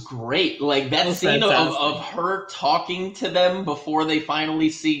scene was great. Like, that scene of her talking to them before they finally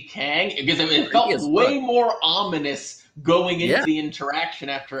see Kang, because it felt way more ominous going into the interaction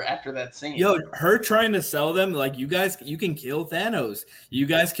after that scene. Yo, her trying to sell them, like, you guys, you can kill Thanos. You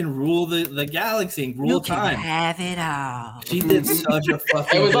guys can rule the galaxy and rule time. You can have it all. She did such a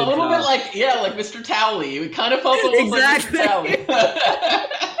fucking It was a good little job. bit like Mr. Towley. It kind of felt a little like Mr. Towley.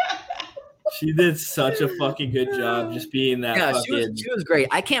 She did such a fucking good job just being that fucking... she was great.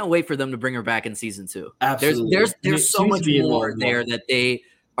 I can't wait for them to bring her back in season 2. Absolutely. There's so much more there that they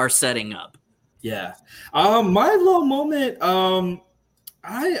are setting up. Yeah. My low moment,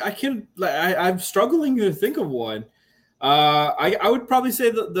 I'm struggling to think of one. I would probably say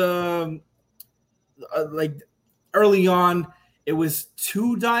the like early on, it was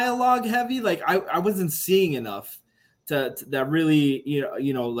too dialogue heavy. Like I wasn't seeing enough to that really,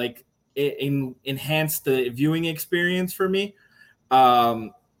 like enhance the viewing experience for me. I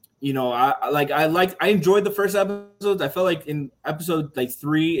enjoyed the first episode. I felt like in episode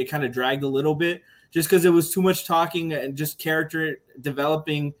 3, it kind of dragged a little bit just because it was too much talking and just character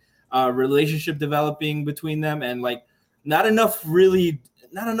developing, relationship developing between them, and like not enough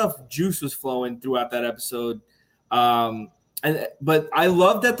juice was flowing throughout that episode. But I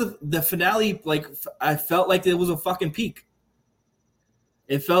love that the finale, like I felt like it was a fucking peak.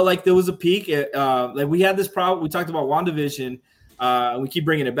 It felt like there was a peak. Like we had this problem. We talked about WandaVision. We keep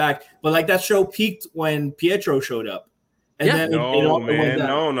bringing it back, but like that show peaked when Pietro showed up. And then no.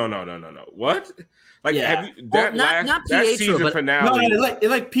 What? Like, have you that not Pietro, that season but finale? No,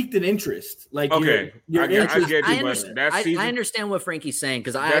 it peaked in interest. Like, okay, your interest. I get you, but that season, I understand what Frankie's saying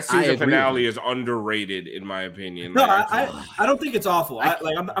because that season finale is underrated in my opinion. No, I don't think it's awful.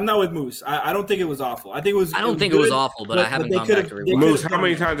 I'm not with Moose. I don't think it was awful. I think it was. I don't think it was awful, but I haven't gone back to rewatch. Moose, how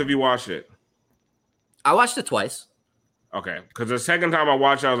many times have you watched it? I watched it twice. Okay, because the second time I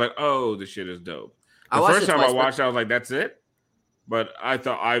watched it, I was like, "Oh, this shit is dope." The first time I watched it, I was like, "That's it." But I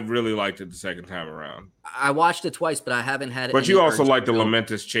thought I really liked it the second time around. I watched it twice, but I haven't had it. But you also like the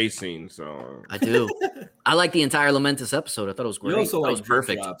Lamentus chase scene, so I do. I like the entire Lamentus episode. I thought it was great. You also was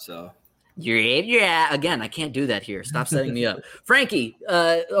perfect. So yeah. Again, I can't do that here. Stop setting me up, Frankie.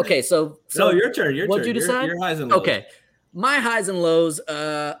 Okay, so your turn. What'd you decide? Your highs and lows. Okay, my highs and lows.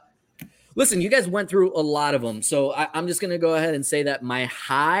 Listen, you guys went through a lot of them, so I'm just gonna go ahead and say that my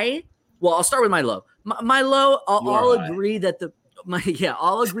high. Well, I'll start with my low. My low. I'll agree that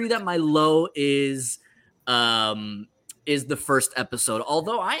I'll agree that my low is the first episode.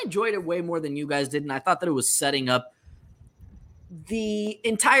 Although I enjoyed it way more than you guys did, and I thought that it was setting up the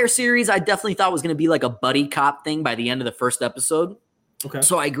entire series. I definitely thought was going to be like a buddy cop thing by the end of the first episode. Okay.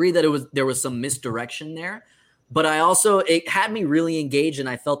 So I agree that there was some misdirection there, but it had me really engaged, and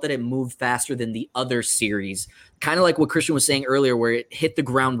I felt that it moved faster than the other series. Kind of like what Christian was saying earlier, where it hit the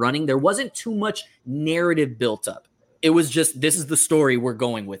ground running. There wasn't too much narrative built up. It was just, this is the story, we're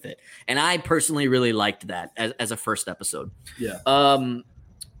going with it. And I personally really liked that as a first episode. Yeah.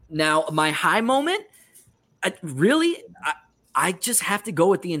 Now, my high moment, I just have to go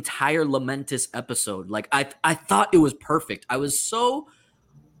with the entire Lamentus episode. Like, I thought it was perfect. I was so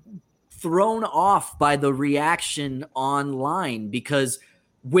thrown off by the reaction online because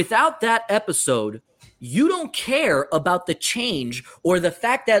without that episode, you don't care about the change or the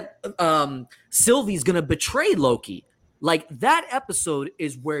fact that Sylvie's going to betray Loki. Like, that episode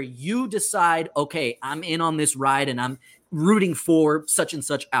is where you decide, okay, I'm in on this ride and I'm rooting for such and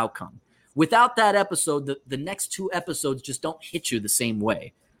such outcome. Without that episode, the next 2 episodes just don't hit you the same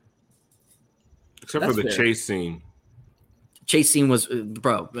way. Except for the chase scene. Chase scene was,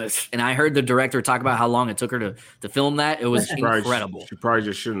 bro, and I heard the director talk about how long it took her to film that. It was incredible. She probably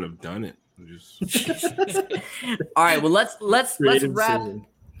just shouldn't have done it. All right, well, let's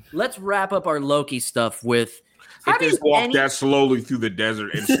wrap up our Loki stuff with. How do you walk that slowly through the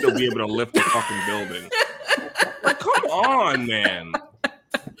desert and still be able to lift the fucking building? Like, come on, man.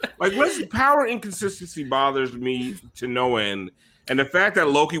 Like, power inconsistency bothers me to no end. And the fact that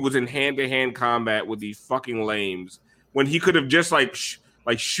Loki was in hand-to-hand combat with these fucking lames when he could have just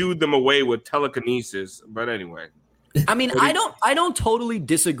shooed them away with telekinesis. But anyway. I mean, I don't totally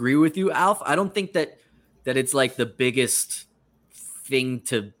disagree with you, Alf. I don't think that it's like the biggest thing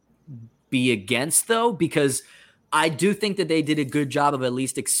to be against, though, because I do think that they did a good job of at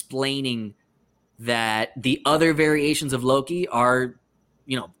least explaining that the other variations of Loki are,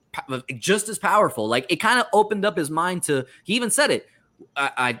 just as powerful. Like, it kind of opened up his mind to. He even said it.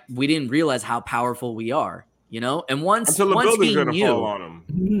 We didn't realize how powerful we are, And once until the building's he gonna knew, fall on him.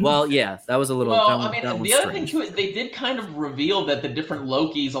 Well, yeah, that was a little. Well, that I mean, that was the other thing strange. too is they did kind of reveal that the different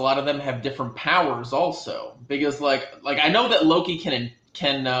Lokis, a lot of them have different powers also. Because like I know that Loki can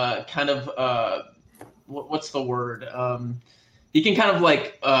kind of what's the word? He can kind of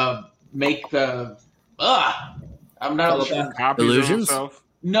like make I'm not sure. Copies of Illusions? himself.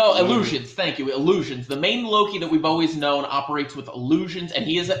 No, illusions. Thank you. Illusions. The main Loki that we've always known operates with illusions, and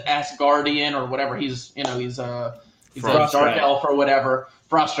he is an Asgardian or whatever. He's a Frost dark giant. elf or whatever,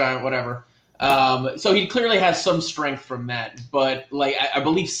 frost giant, whatever. So he clearly has some strength from that. But like I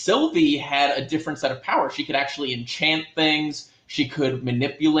believe Sylvie had a different set of powers. She could actually enchant things. She could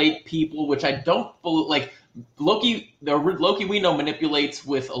manipulate people, which I don't like. Loki, the Loki we know manipulates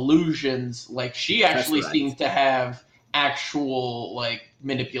with illusions. Like she actually right. seems to have actual like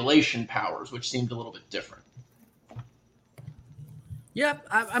manipulation powers, which seemed a little bit different. Yeah,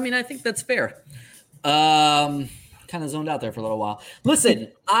 I mean, I think that's fair. Kind of zoned out there for a little while. Listen,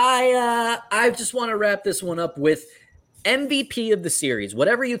 I just want to wrap this one up with MVP of the series.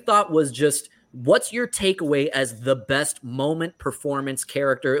 Whatever you thought was just, what's your takeaway as the best moment, performance,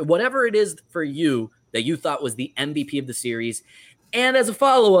 character, whatever it is for you that you thought was the MVP of the series. And as a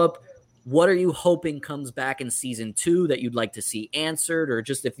follow-up, what are you hoping comes back in season 2 that you'd like to see answered, or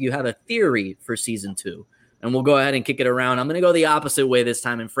just if you have a theory for season 2? And we'll go ahead and kick it around. I'm going to go the opposite way this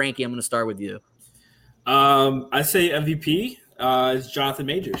time. And Frankie, I'm going to start with you. I say MVP is Jonathan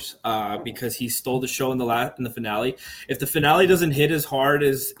Majors because he stole the show in the finale. If the finale doesn't hit as hard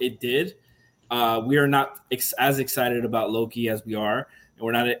as it did, we are not as excited about Loki as we are, and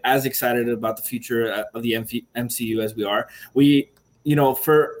we're not as excited about the future of the MCU as we are.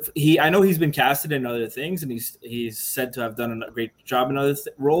 I know he's been casted in other things, and he's said to have done a great job in other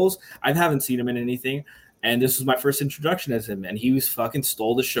roles. I haven't seen him in anything, and this was my first introduction as him, and he was fucking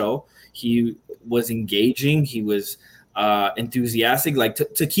stole the show. He was engaging. He was enthusiastic. Like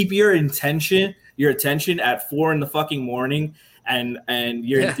to keep your attention at 4 a.m. and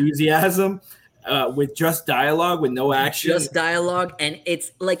your enthusiasm with just dialogue, with no action, just dialogue, and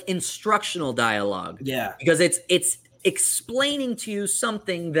it's like instructional dialogue. Yeah, because it's explaining to you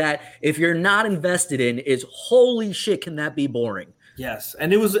something that if you're not invested in, is holy shit, can that be boring? Yes,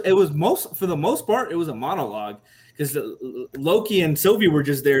 and it was for the most part it was a monologue because Loki and Sylvie were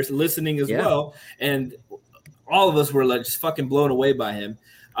just there listening as well, and all of us were like just fucking blown away by him.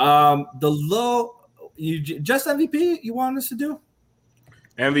 Just MVP you want us to do?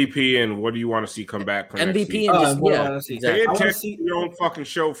 MVP, and what do you want to see come back? MVP and Pay attention to your own fucking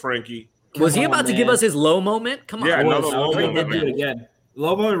show, Frankie. Was he about to give us his low moment? Come on. Yeah, another low moment. Do it again.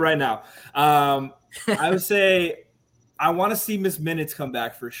 Low moment right now. I would say I want to see Miss Minutes come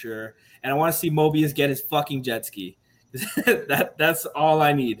back for sure, and I want to see Mobius get his fucking jet ski. That's all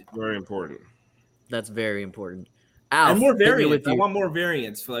I need. Very important. That's very important. And more variants. I want more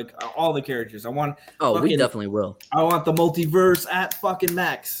variants for like all the characters. We definitely will. I want the multiverse at fucking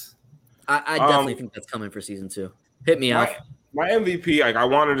max. I definitely think that's coming for season 2. Hit me out. My MVP, like I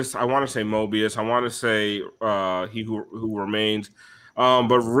want to say Mobius. I want to say He Who Remains.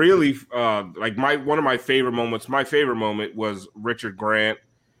 But really, like one of my favorite moments. My favorite moment was Richard Grant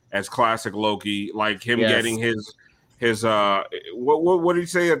as classic Loki. Like him getting his what did he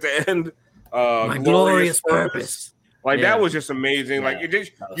say at the end? My glorious purpose. Like that was just amazing. Like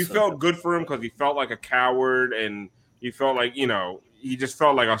you felt good for him because he felt like a coward, and he felt like he just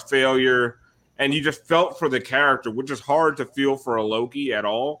felt like a failure. And you just felt for the character, which is hard to feel for a Loki at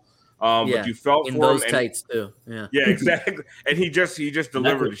all. But you felt in for those him, tights too. Yeah, exactly. And he just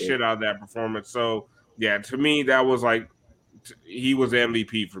delivered the shit out of that performance. So yeah, to me that was like he was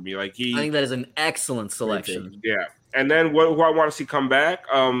MVP for me. Like I think that is an excellent selection. Yeah, and then who I want to see come back,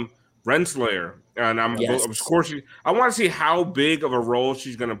 Renslayer, and of course I want to see how big of a role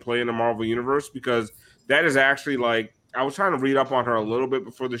she's going to play in the Marvel Universe, because that is actually like I was trying to read up on her a little bit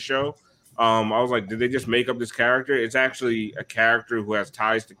before the show. I was like, did they just make up this character? It's actually a character who has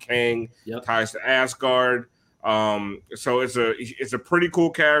ties to Kang, ties to Asgard. So it's a pretty cool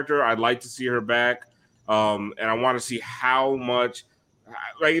character. I'd like to see her back. And I want to see how much,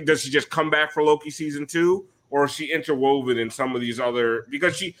 like, does she just come back for Loki season 2, or is she interwoven in some of these other?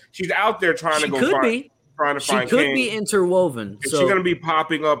 Because she's out there trying to find She could be interwoven. So she's going to be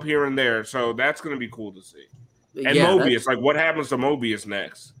popping up here and there. So that's going to be cool to see. And Mobius, like, what happens to Mobius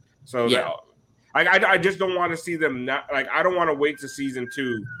next? So I just don't want to see them I don't want to wait to season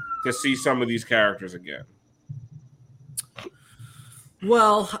 2 to see some of these characters again.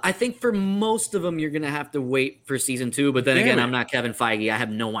 Well, I think for most of them you're gonna have to wait for season 2. But then again, I'm not Kevin Feige. I have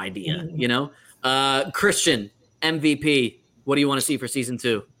no idea. Christian MVP. What do you want to see for season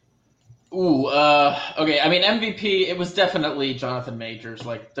 2? Okay. I mean, MVP, it was definitely Jonathan Majors.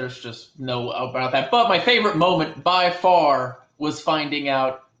 Like, there's just no about that. But my favorite moment by far was finding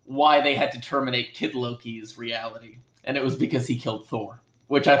out why they had to terminate Kid Loki's reality. And it was because he killed Thor,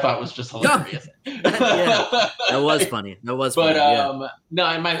 which I thought was just hilarious. Yeah, that was funny. But no,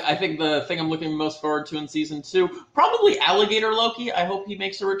 I think the thing I'm looking most forward to in season 2, probably Alligator Loki. I hope he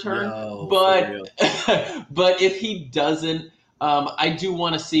makes a return. No, but but if he doesn't, I do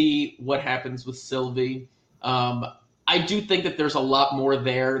want to see what happens with Sylvie. I do think that there's a lot more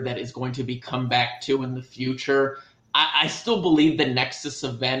there that is going to be come back to in the future. I still believe the Nexus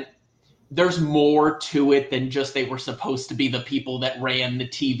event, there's more to it than just they were supposed to be the people that ran the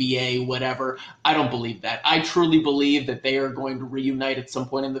TVA, whatever. I don't believe that. I truly believe that they are going to reunite at some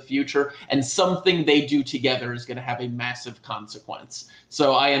point in the future, and something they do together is going to have a massive consequence.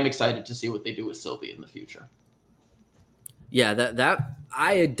 So I am excited to see what they do with Sylvie in the future. Yeah, that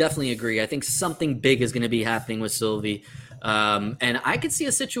I definitely agree. I think something big is going to be happening with Sylvie. And I could see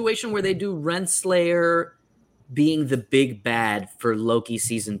a situation where they do Renslayer being the big bad for Loki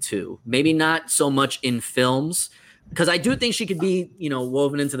season 2. Maybe not so much in films, because I do think she could be,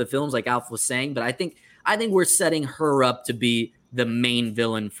 woven into the films like Alf was saying, but I think we're setting her up to be the main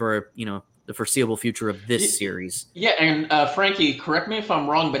villain for, the foreseeable future of this series. Yeah, and Frankie, correct me if I'm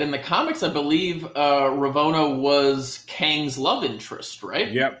wrong, but in the comics, I believe Ravonna was Kang's love interest, right?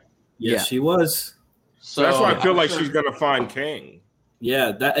 Yep. Yes, she was. So that's why I feel like she's gonna find Kang.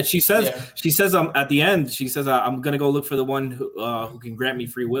 Yeah, that she says. Yeah. She says at the end. She says I'm gonna go look for the one who can grant me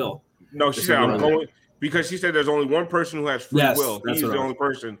free will. No, she said I'm going because she said there's only one person who has free will. He's the only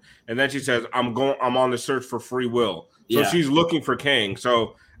person, and then she says I'm on the search for free will. So she's looking for Kang.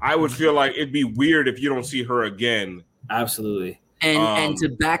 So I would feel like it'd be weird if you don't see her again. Absolutely. And to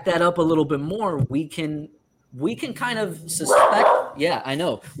back that up a little bit more, we can kind of suspect. Yeah, I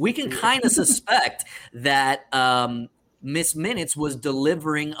know. We can kind of suspect that Miss Minutes was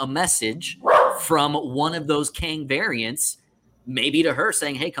delivering a message from one of those Kang variants, maybe to her,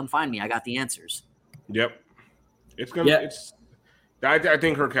 saying, "Hey, come find me. I got the answers." Yep. It's gonna. Yeah. I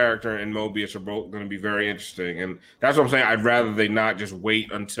think her character and Mobius are both going to be very interesting, and that's what I'm saying. I'd rather they not just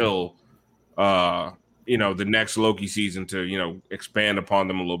wait until, the next Loki season to expand upon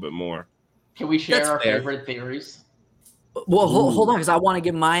them a little bit more. Can we share our favorite theories? Well, hold on, because I want to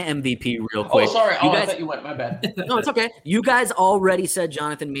give my MVP real quick. Oh, sorry. I thought you went. My bad. No, it's okay. You guys already said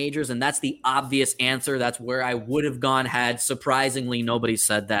Jonathan Majors, and that's the obvious answer. That's where I would have gone had surprisingly nobody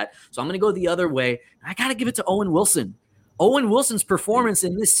said that. So I'm going to go the other way. I got to give it to Owen Wilson. Owen Wilson's performance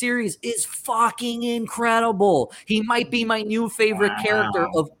in this series is fucking incredible. He might be my new favorite character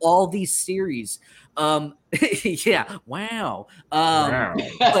of all these series. Yeah, wow.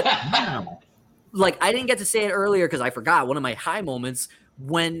 But like, I didn't get to say it earlier because I forgot. One of my high moments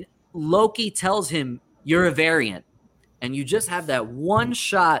when Loki tells him you're a variant, and you just have that one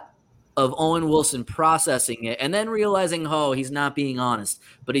shot of Owen Wilson processing it and then realizing, oh, he's not being honest.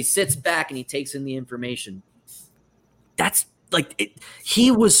 But he sits back and he takes in the information. That's like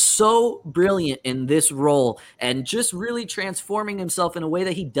he was so brilliant in this role and just really transforming himself in a way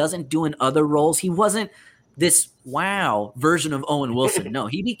that he doesn't do in other roles. He wasn't this version of Owen Wilson. No,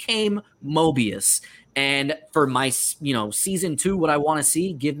 he became Mobius. And for my, season 2, what I want to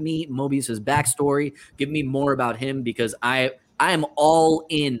see, give me Mobius's backstory, give me more about him, because I am all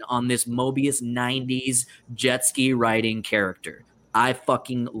in on this Mobius 90s jet ski riding character. I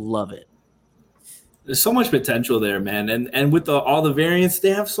fucking love it. There's so much potential there, man. And with all the variants,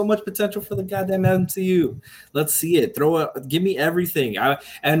 they have so much potential for the goddamn MCU. Let's see it. Give me everything.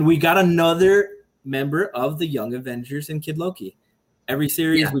 And we got another member of the Young Avengers in Kid Loki. Every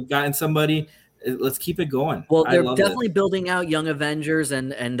series we've gotten somebody. Let's keep it going. Well, they're definitely building out Young Avengers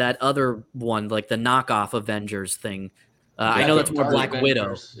and that other one, like the knockoff Avengers thing. I know that's more Black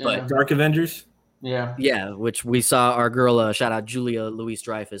Widow, but Dark Avengers. Yeah, which we saw our girl, shout out Julia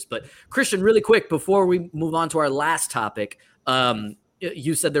Louis-Dreyfus. But Christian, really quick, before we move on to our last topic,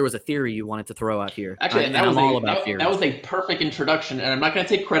 you said there was a theory you wanted to throw out here. Actually, that was a perfect introduction, and I'm not going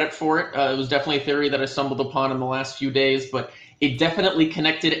to take credit for it. It was definitely a theory that I stumbled upon in the last few days, but it definitely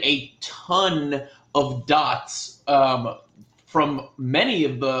connected a ton of dots from many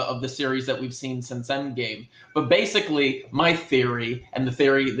of the series that we've seen since Endgame. But basically, my theory and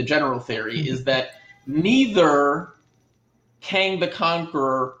the general theory is that neither Kang the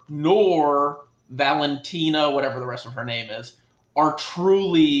Conqueror nor Valentina, whatever the rest of her name is, are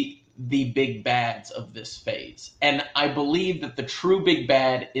truly the big bads of this phase. And I believe that the true big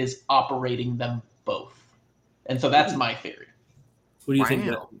bad is operating them both. And so that's my theory. What do you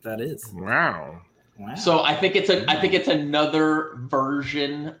think that is? Wow. So I think it's another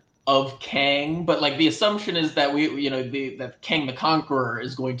version of Kang, but like the assumption is that that Kang the Conqueror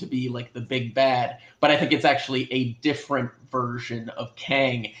is going to be like the big bad, but I think it's actually a different version of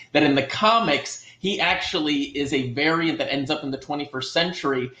Kang. That in the comics, he actually is a variant that ends up in the 21st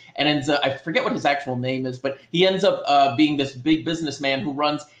century and ends up, I forget what his actual name is, but he ends up being this big businessman who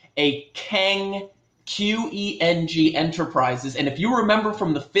runs a Kang QENG Enterprises. And if you remember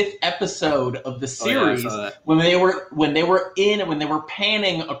from the 5th episode of the series, when they were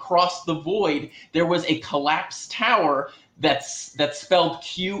panning across the void, there was a collapsed tower that's spelled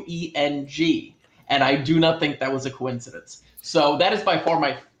QENG. And I do not think that was a coincidence. So that is by far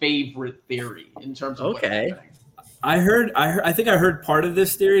my favorite theory in terms of what's happening. I think I heard part of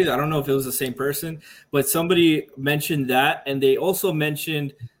this theory. I don't know if it was the same person, but somebody mentioned that, and they also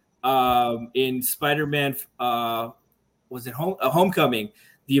mentioned in Spider-Man, was it Homecoming?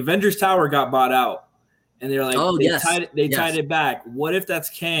 The Avengers Tower got bought out, and they're like, tied it back. What if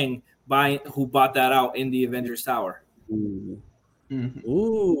that's Kang who bought that out in the Avengers Tower? Ooh,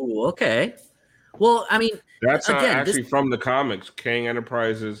 Ooh, okay. Well, I mean, that's actually from the comics. Kang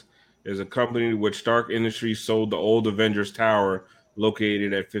Enterprises is a company which Stark Industries sold the old Avengers Tower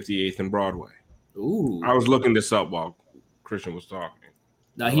located at 58th and Broadway. Ooh. I was looking this up while Christian was talking.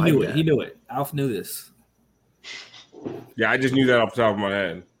 No, he knew it. He knew it. Alf knew this. Yeah, I just knew that off the top of my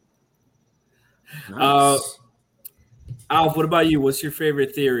head. Nice. Alf, what about you? What's your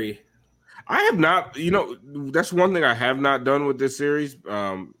favorite theory? I have not, that's one thing I have not done with this series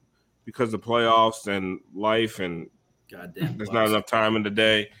because of playoffs and life and goddamn, there's not enough time in the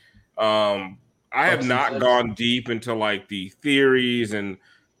day. I have not gone deep into like the theories and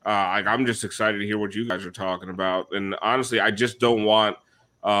I'm just excited to hear what you guys are talking about. And honestly, I just don't want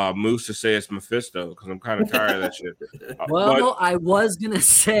Moose to say it's Mephisto because I'm kind of tired of that shit. Well, I was going to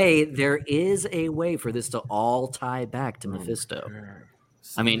say there is a way for this to all tie back to Mephisto.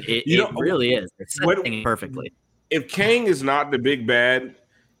 I mean, it really is. It's setting perfectly. If Kang is not the big bad,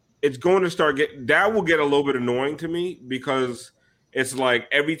 it's going to start that will get a little bit annoying to me because it's like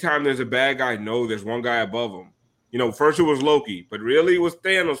every time there's a bad guy, there's one guy above him. First it was Loki, but really it was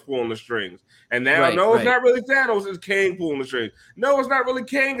Thanos pulling the strings. And now, it's not really Thanos, it's Kang pulling the strings. No, it's not really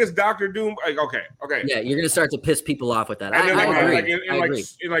Kang, it's Dr. Doom. Like, okay. Yeah, you're going to start to piss people off with that. And I agree.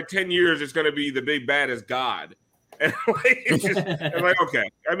 In like 10 years, it's going to be the big bad as God. And it's just okay.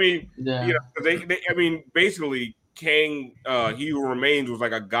 I mean, basically, Kang, He Who Remains was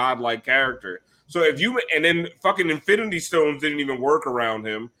like a godlike character. So and then fucking Infinity Stones didn't even work around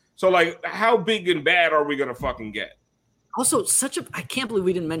him. So, like, how big and bad are we going to fucking get? Also, I can't believe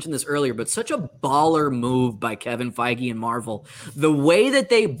we didn't mention this earlier, but such a baller move by Kevin Feige and Marvel. The way that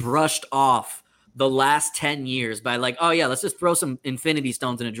they brushed off the last 10 years by like, oh, yeah, let's just throw some Infinity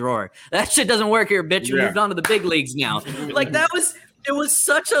Stones in a drawer. That shit doesn't work here, bitch. You moved on to the big leagues now. Like, it was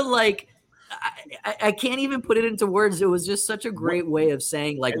such a, like, I can't even put it into words. It was just such a great way of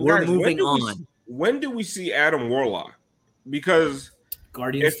saying, like, we're moving on. When do we see Adam Warlock? Because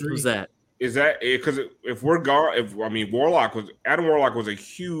Guardians 3. Who's that? Is that because Warlock was a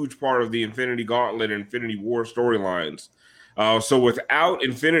huge part of the Infinity Gauntlet and Infinity War storylines. So without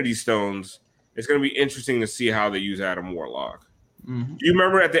Infinity Stones, it's going to be interesting to see how they use Adam Warlock. Mm-hmm. Do you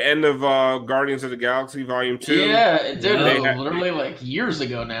remember at the end of Guardians of the Galaxy Volume 2? Yeah, literally like years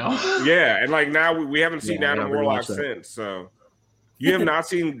ago now. Yeah, and like now we haven't seen Adam Warlock since. So you have not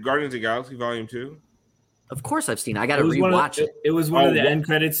seen Guardians of the Galaxy Volume 2? Of course I've seen it. I got to rewatch it. It was one of the end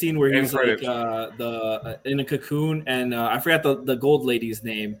credit scene where he's like in a cocoon, and I forgot the gold lady's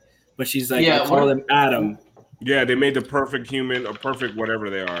name, but she's like, I call him Adam. Yeah, they made the perfect human or perfect whatever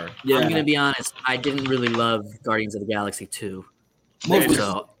they are. Yeah. I'm gonna be honest. I didn't really love Guardians of the Galaxy 2.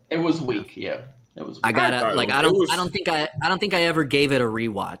 It was weak. Yeah, it was. I gotta like. I don't think I ever gave it a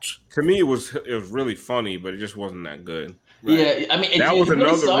rewatch. To me, it was really funny, but it just wasn't that good. Right? Yeah, I mean, it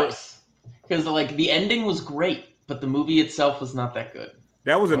really sucks. Because like the ending was great, but the movie itself was not that good.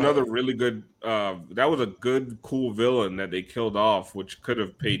 That was another really good. That was a good, cool villain that they killed off, which could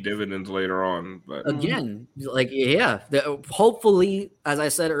have paid dividends later on. But again, hopefully, as I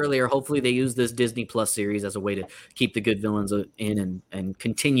said earlier, hopefully they use this Disney Plus series as a way to keep the good villains in and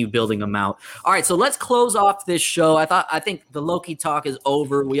continue building them out. All right, so let's close off this show. I think the Loki talk is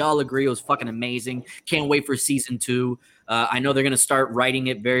over. We all agree it was fucking amazing. Can't wait for season 2. I know they're going to start writing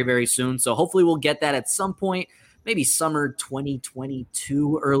it very, very soon. So hopefully we'll get that at some point, maybe summer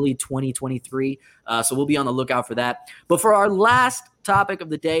 2022, early 2023. So we'll be on the lookout for that. But for our last topic of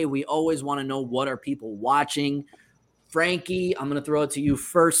the day, we always want to know, what are people watching? Frankie, I'm going to throw it to you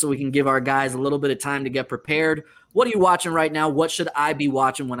first so we can give our guys a little bit of time to get prepared. What are you watching right now? What should I be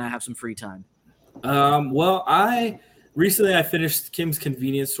watching when I have some free time? Well, Recently, I finished Kim's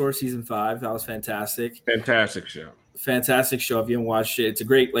Convenience Store season 5. That was fantastic. Fantastic show. Fantastic show. If you haven't watched it, it's a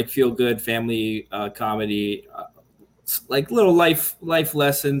great feel good family comedy, little life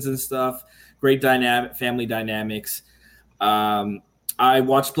lessons and stuff. Great family dynamics. I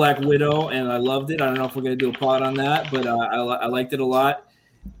watched Black Widow and I loved it. I don't know if we're gonna do a pod on that, but I liked it a lot.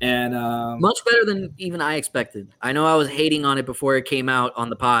 And much better than even I expected. I know I was hating on it before it came out on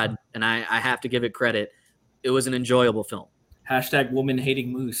the pod, and I have to give it credit. It was an enjoyable film. # woman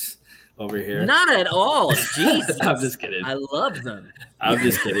hating moose over here. Not at all. Jesus. I'm just kidding. I love them. I'm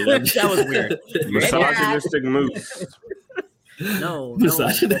just kidding. That was weird. Misogynistic moose. No.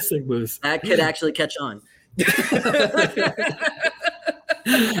 Misogynistic moose. That could actually catch on.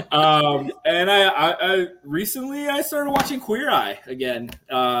 And I recently I started watching Queer Eye again.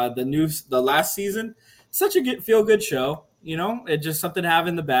 The last season, such a feel good show. You know, it's just something to have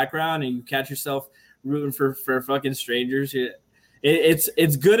in the background, and you catch yourself rooting for fucking strangers.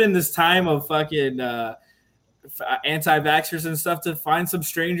 It's good in this time of fucking anti-vaxxers and stuff to find some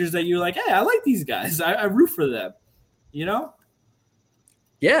strangers that you're like, hey, I like these guys. I root for them. You know?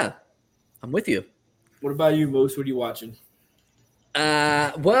 Yeah, I'm with you. What about you, Moose? What are you watching?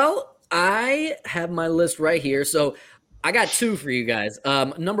 Well, I have my list right here. So I got 2 for you guys.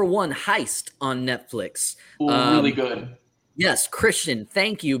 Number 1, Heist on Netflix. Ooh, really good. Yes, Christian,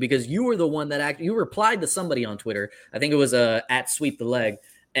 thank you, because you were the one that you replied to somebody on Twitter. I think it was at Sweep the Leg,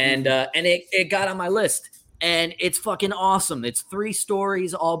 and it got on my list, and it's fucking awesome. It's 3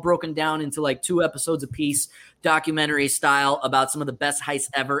 stories all broken down into 2 episodes apiece, documentary style, about some of the best heists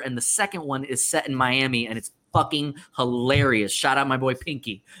ever, and the second one is set in Miami, and it's fucking hilarious. Shout out my boy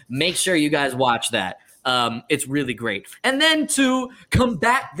Pinky. Make sure you guys watch that. It's really great. And then to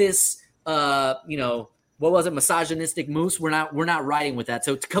combat this, what was it? Misogynistic moose. We're not riding with that.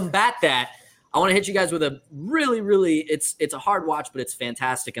 So to combat that, I want to hit you guys with a really, really, it's a hard watch, but it's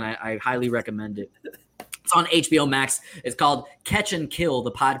fantastic, and I highly recommend it. It's on HBO Max. It's called Catch and Kill,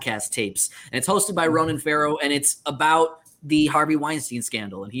 the podcast tapes, and it's hosted by Ronan Farrow, and it's about the Harvey Weinstein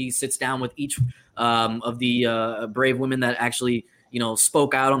scandal, and he sits down with each of the brave women that actually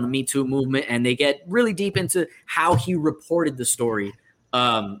spoke out on the Me Too movement, and they get really deep into how he reported the story.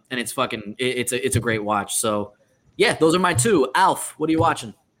 And it's a great watch. So yeah, those are my 2. Alf, what are you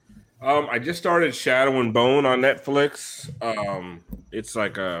watching? I just started Shadow and Bone on Netflix. It's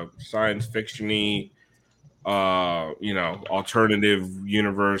like a science fiction-y, alternative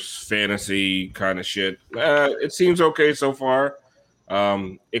universe fantasy kind of shit. It seems okay so far.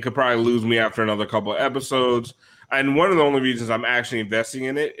 It could probably lose me after another couple of episodes. And one of the only reasons I'm actually investing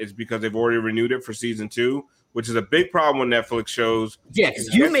in it is because they've already renewed it for season 2, which is a big problem with Netflix shows. Yeah,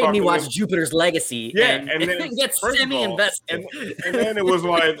 because you made me watch Jupiter's Legacy. Yeah, and then it gets semi-invested. And then it was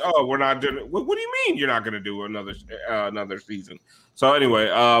like, oh, we're not doing it. What do you mean you're not going to do another season? So anyway,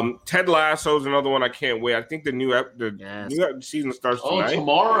 Ted Lasso is another one I can't wait. I think the new season starts tonight.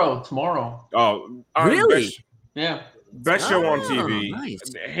 Tomorrow. Oh, really? Best show on TV,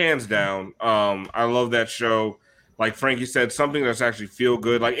 nice. Hands down. I love that show. Like Frankie said, something that's actually feel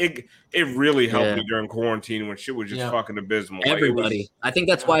good. Like it really helped me during quarantine when shit was just fucking abysmal. Everybody. I think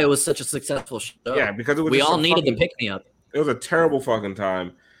that's why it was such a successful show. Yeah, because it was we all needed to pick me up. It was a terrible fucking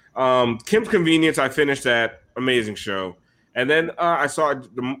time. Kim's Convenience, I finished that. Amazing show. And then I saw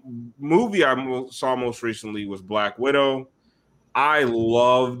the movie I saw most recently was Black Widow. I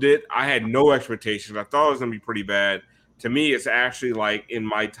loved it. I had no expectations. I thought it was going to be pretty bad. To me, it's actually in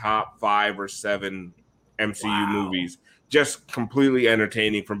my top 5 or 7 MCU movies. Just completely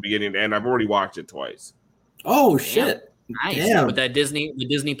entertaining from beginning to end. I've already watched it twice. Oh shit! Nice. Damn. With that Disney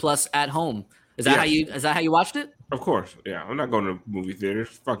Plus at home. Is that how you watched it? Of course, yeah. I'm not going to movie theaters.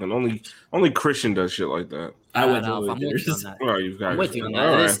 Fucking only Christian does shit like that. I went to movie theaters. Well, you guys. I'm with you on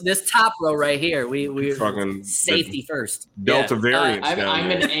that. This top row right here, we fucking safety first. Delta variants.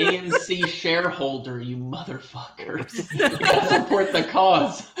 I'm an ANC shareholder, you motherfuckers. You gotta support the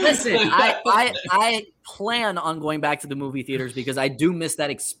cause. Listen, I plan on going back to the movie theaters because I do miss that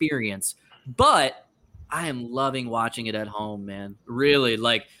experience, but I am loving watching it at home, man. Really,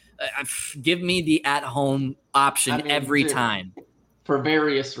 give me the at-home option every time. For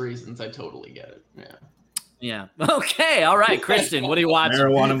various reasons, I totally get it. Yeah. Okay. All right, Christian, what are you watching?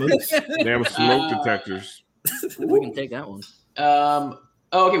 Marijuana moves. Damn smoke detectors. We can take that one.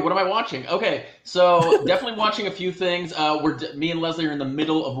 Okay, what am I watching? Okay, so definitely watching a few things. Me and Leslie are in the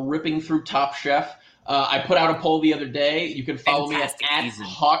middle of ripping through Top Chef. I put out a poll the other day. You can follow me at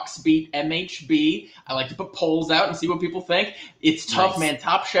HawksBeatMHB. I like to put polls out and see what people think. It's tough, man.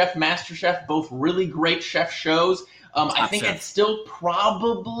 Top Chef, Master Chef, both really great chef shows. I think Chef. I'd still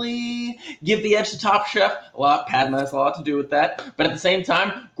probably give the edge to Top Chef. Padma has a lot to do with that. But at the same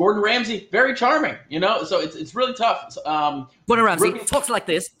time, Gordon Ramsay, very charming, so it's really tough. Gordon Ramsay talks like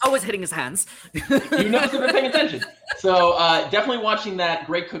this, always hitting his hands. You notice if they're paying attention. So definitely watching that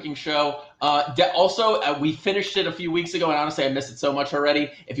great cooking show. Also, we finished it a few weeks ago, and honestly, I missed it so much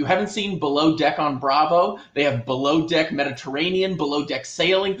already. If you haven't seen Below Deck on Bravo, they have Below Deck Mediterranean, Below Deck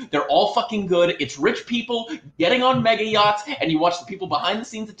Sailing. They're all fucking good. It's rich people getting on mega yachts, and you watch the people behind the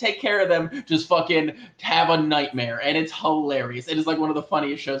scenes that take care of them just fucking have a nightmare, and it's hilarious. It is like one of the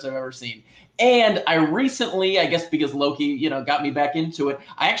funniest shows I've ever seen. And I recently, I guess because Loki, got me back into it,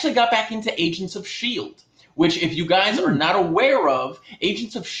 I actually got back into Agents of S.H.I.E.L.D., which if you guys are not aware of,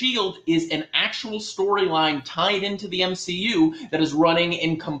 Agents of S.H.I.E.L.D. is an actual storyline tied into the MCU that is running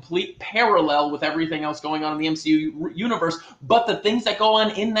in complete parallel with everything else going on in the MCU universe. But the things that go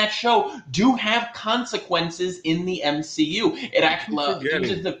on in that show do have consequences in the MCU. It actually,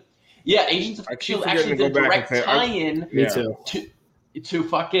 Agents of S.H.I.E.L.D. actually did a direct tie-in to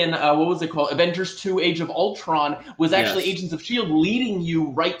fucking, what was it called? Avengers 2 Age of Ultron was actually Agents of S.H.I.E.L.D. leading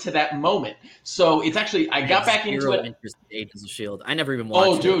you right to that moment. So it's actually, I got back into it. Agents of S.H.I.E.L.D. I never even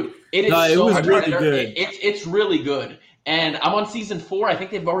watched it. Oh, dude. It was really good. It's really good. And I'm on season 4. I think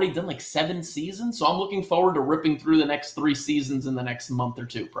they've already done like 7 seasons. So I'm looking forward to ripping through the next 3 seasons in the next month or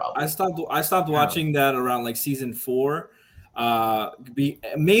 2, probably. I stopped watching that around like season 4.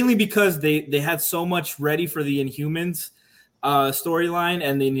 Mainly because they had so much ready for the Inhumans storyline,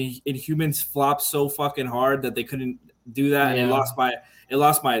 and the Inhumans flopped so fucking hard that they couldn't do that, and it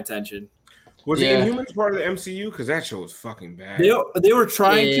lost my attention. Was the Inhumans part of the MCU? Because that show was fucking bad. They were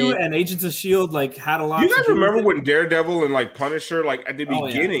trying to, and Agents of S.H.I.E.L.D. had a lot. You guys remember when Daredevil and Punisher, at the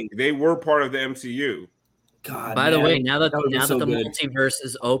beginning, they were part of the MCU? God. By the way, now that the multiverse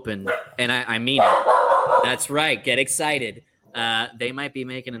is open, and I mean it, that's right. Get excited. They might be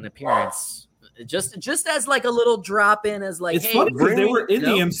making an appearance. Just as like a little drop in, as like, it's funny because they were in the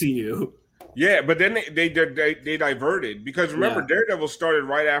MCU. Yeah, but then they diverted, because remember Daredevil started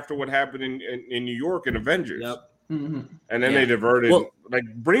right after what happened in New York in Avengers. Yep. Mm-hmm. And then they diverted.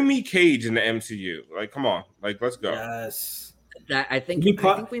 Bring me Cage in the MCU. Come on, let's go. Yes. I think we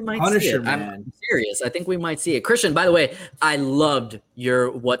might Punisher, see it. man. I'm serious. I think we might see it. Christian, by the way, I loved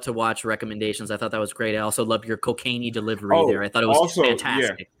your what to watch recommendations. I thought that was great. I also loved your cocaine delivery there. I thought it was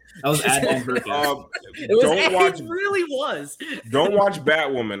fantastic. Yeah. That was it really was. Don't watch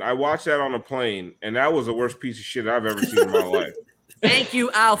Batwoman. I watched that on a plane, and that was the worst piece of shit I've ever seen in my life. Thank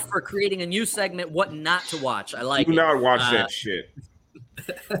you, Alf, for creating a new segment, What Not to Watch. I like it. Do not watch that shit.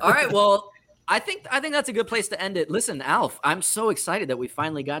 All right, well, I think that's a good place to end it. Listen, Alf, I'm so excited that we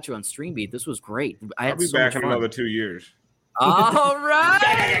finally got you on Streambeat. This was great. I'll be back in another 2 years. All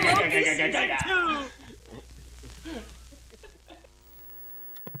right. Loki season 2.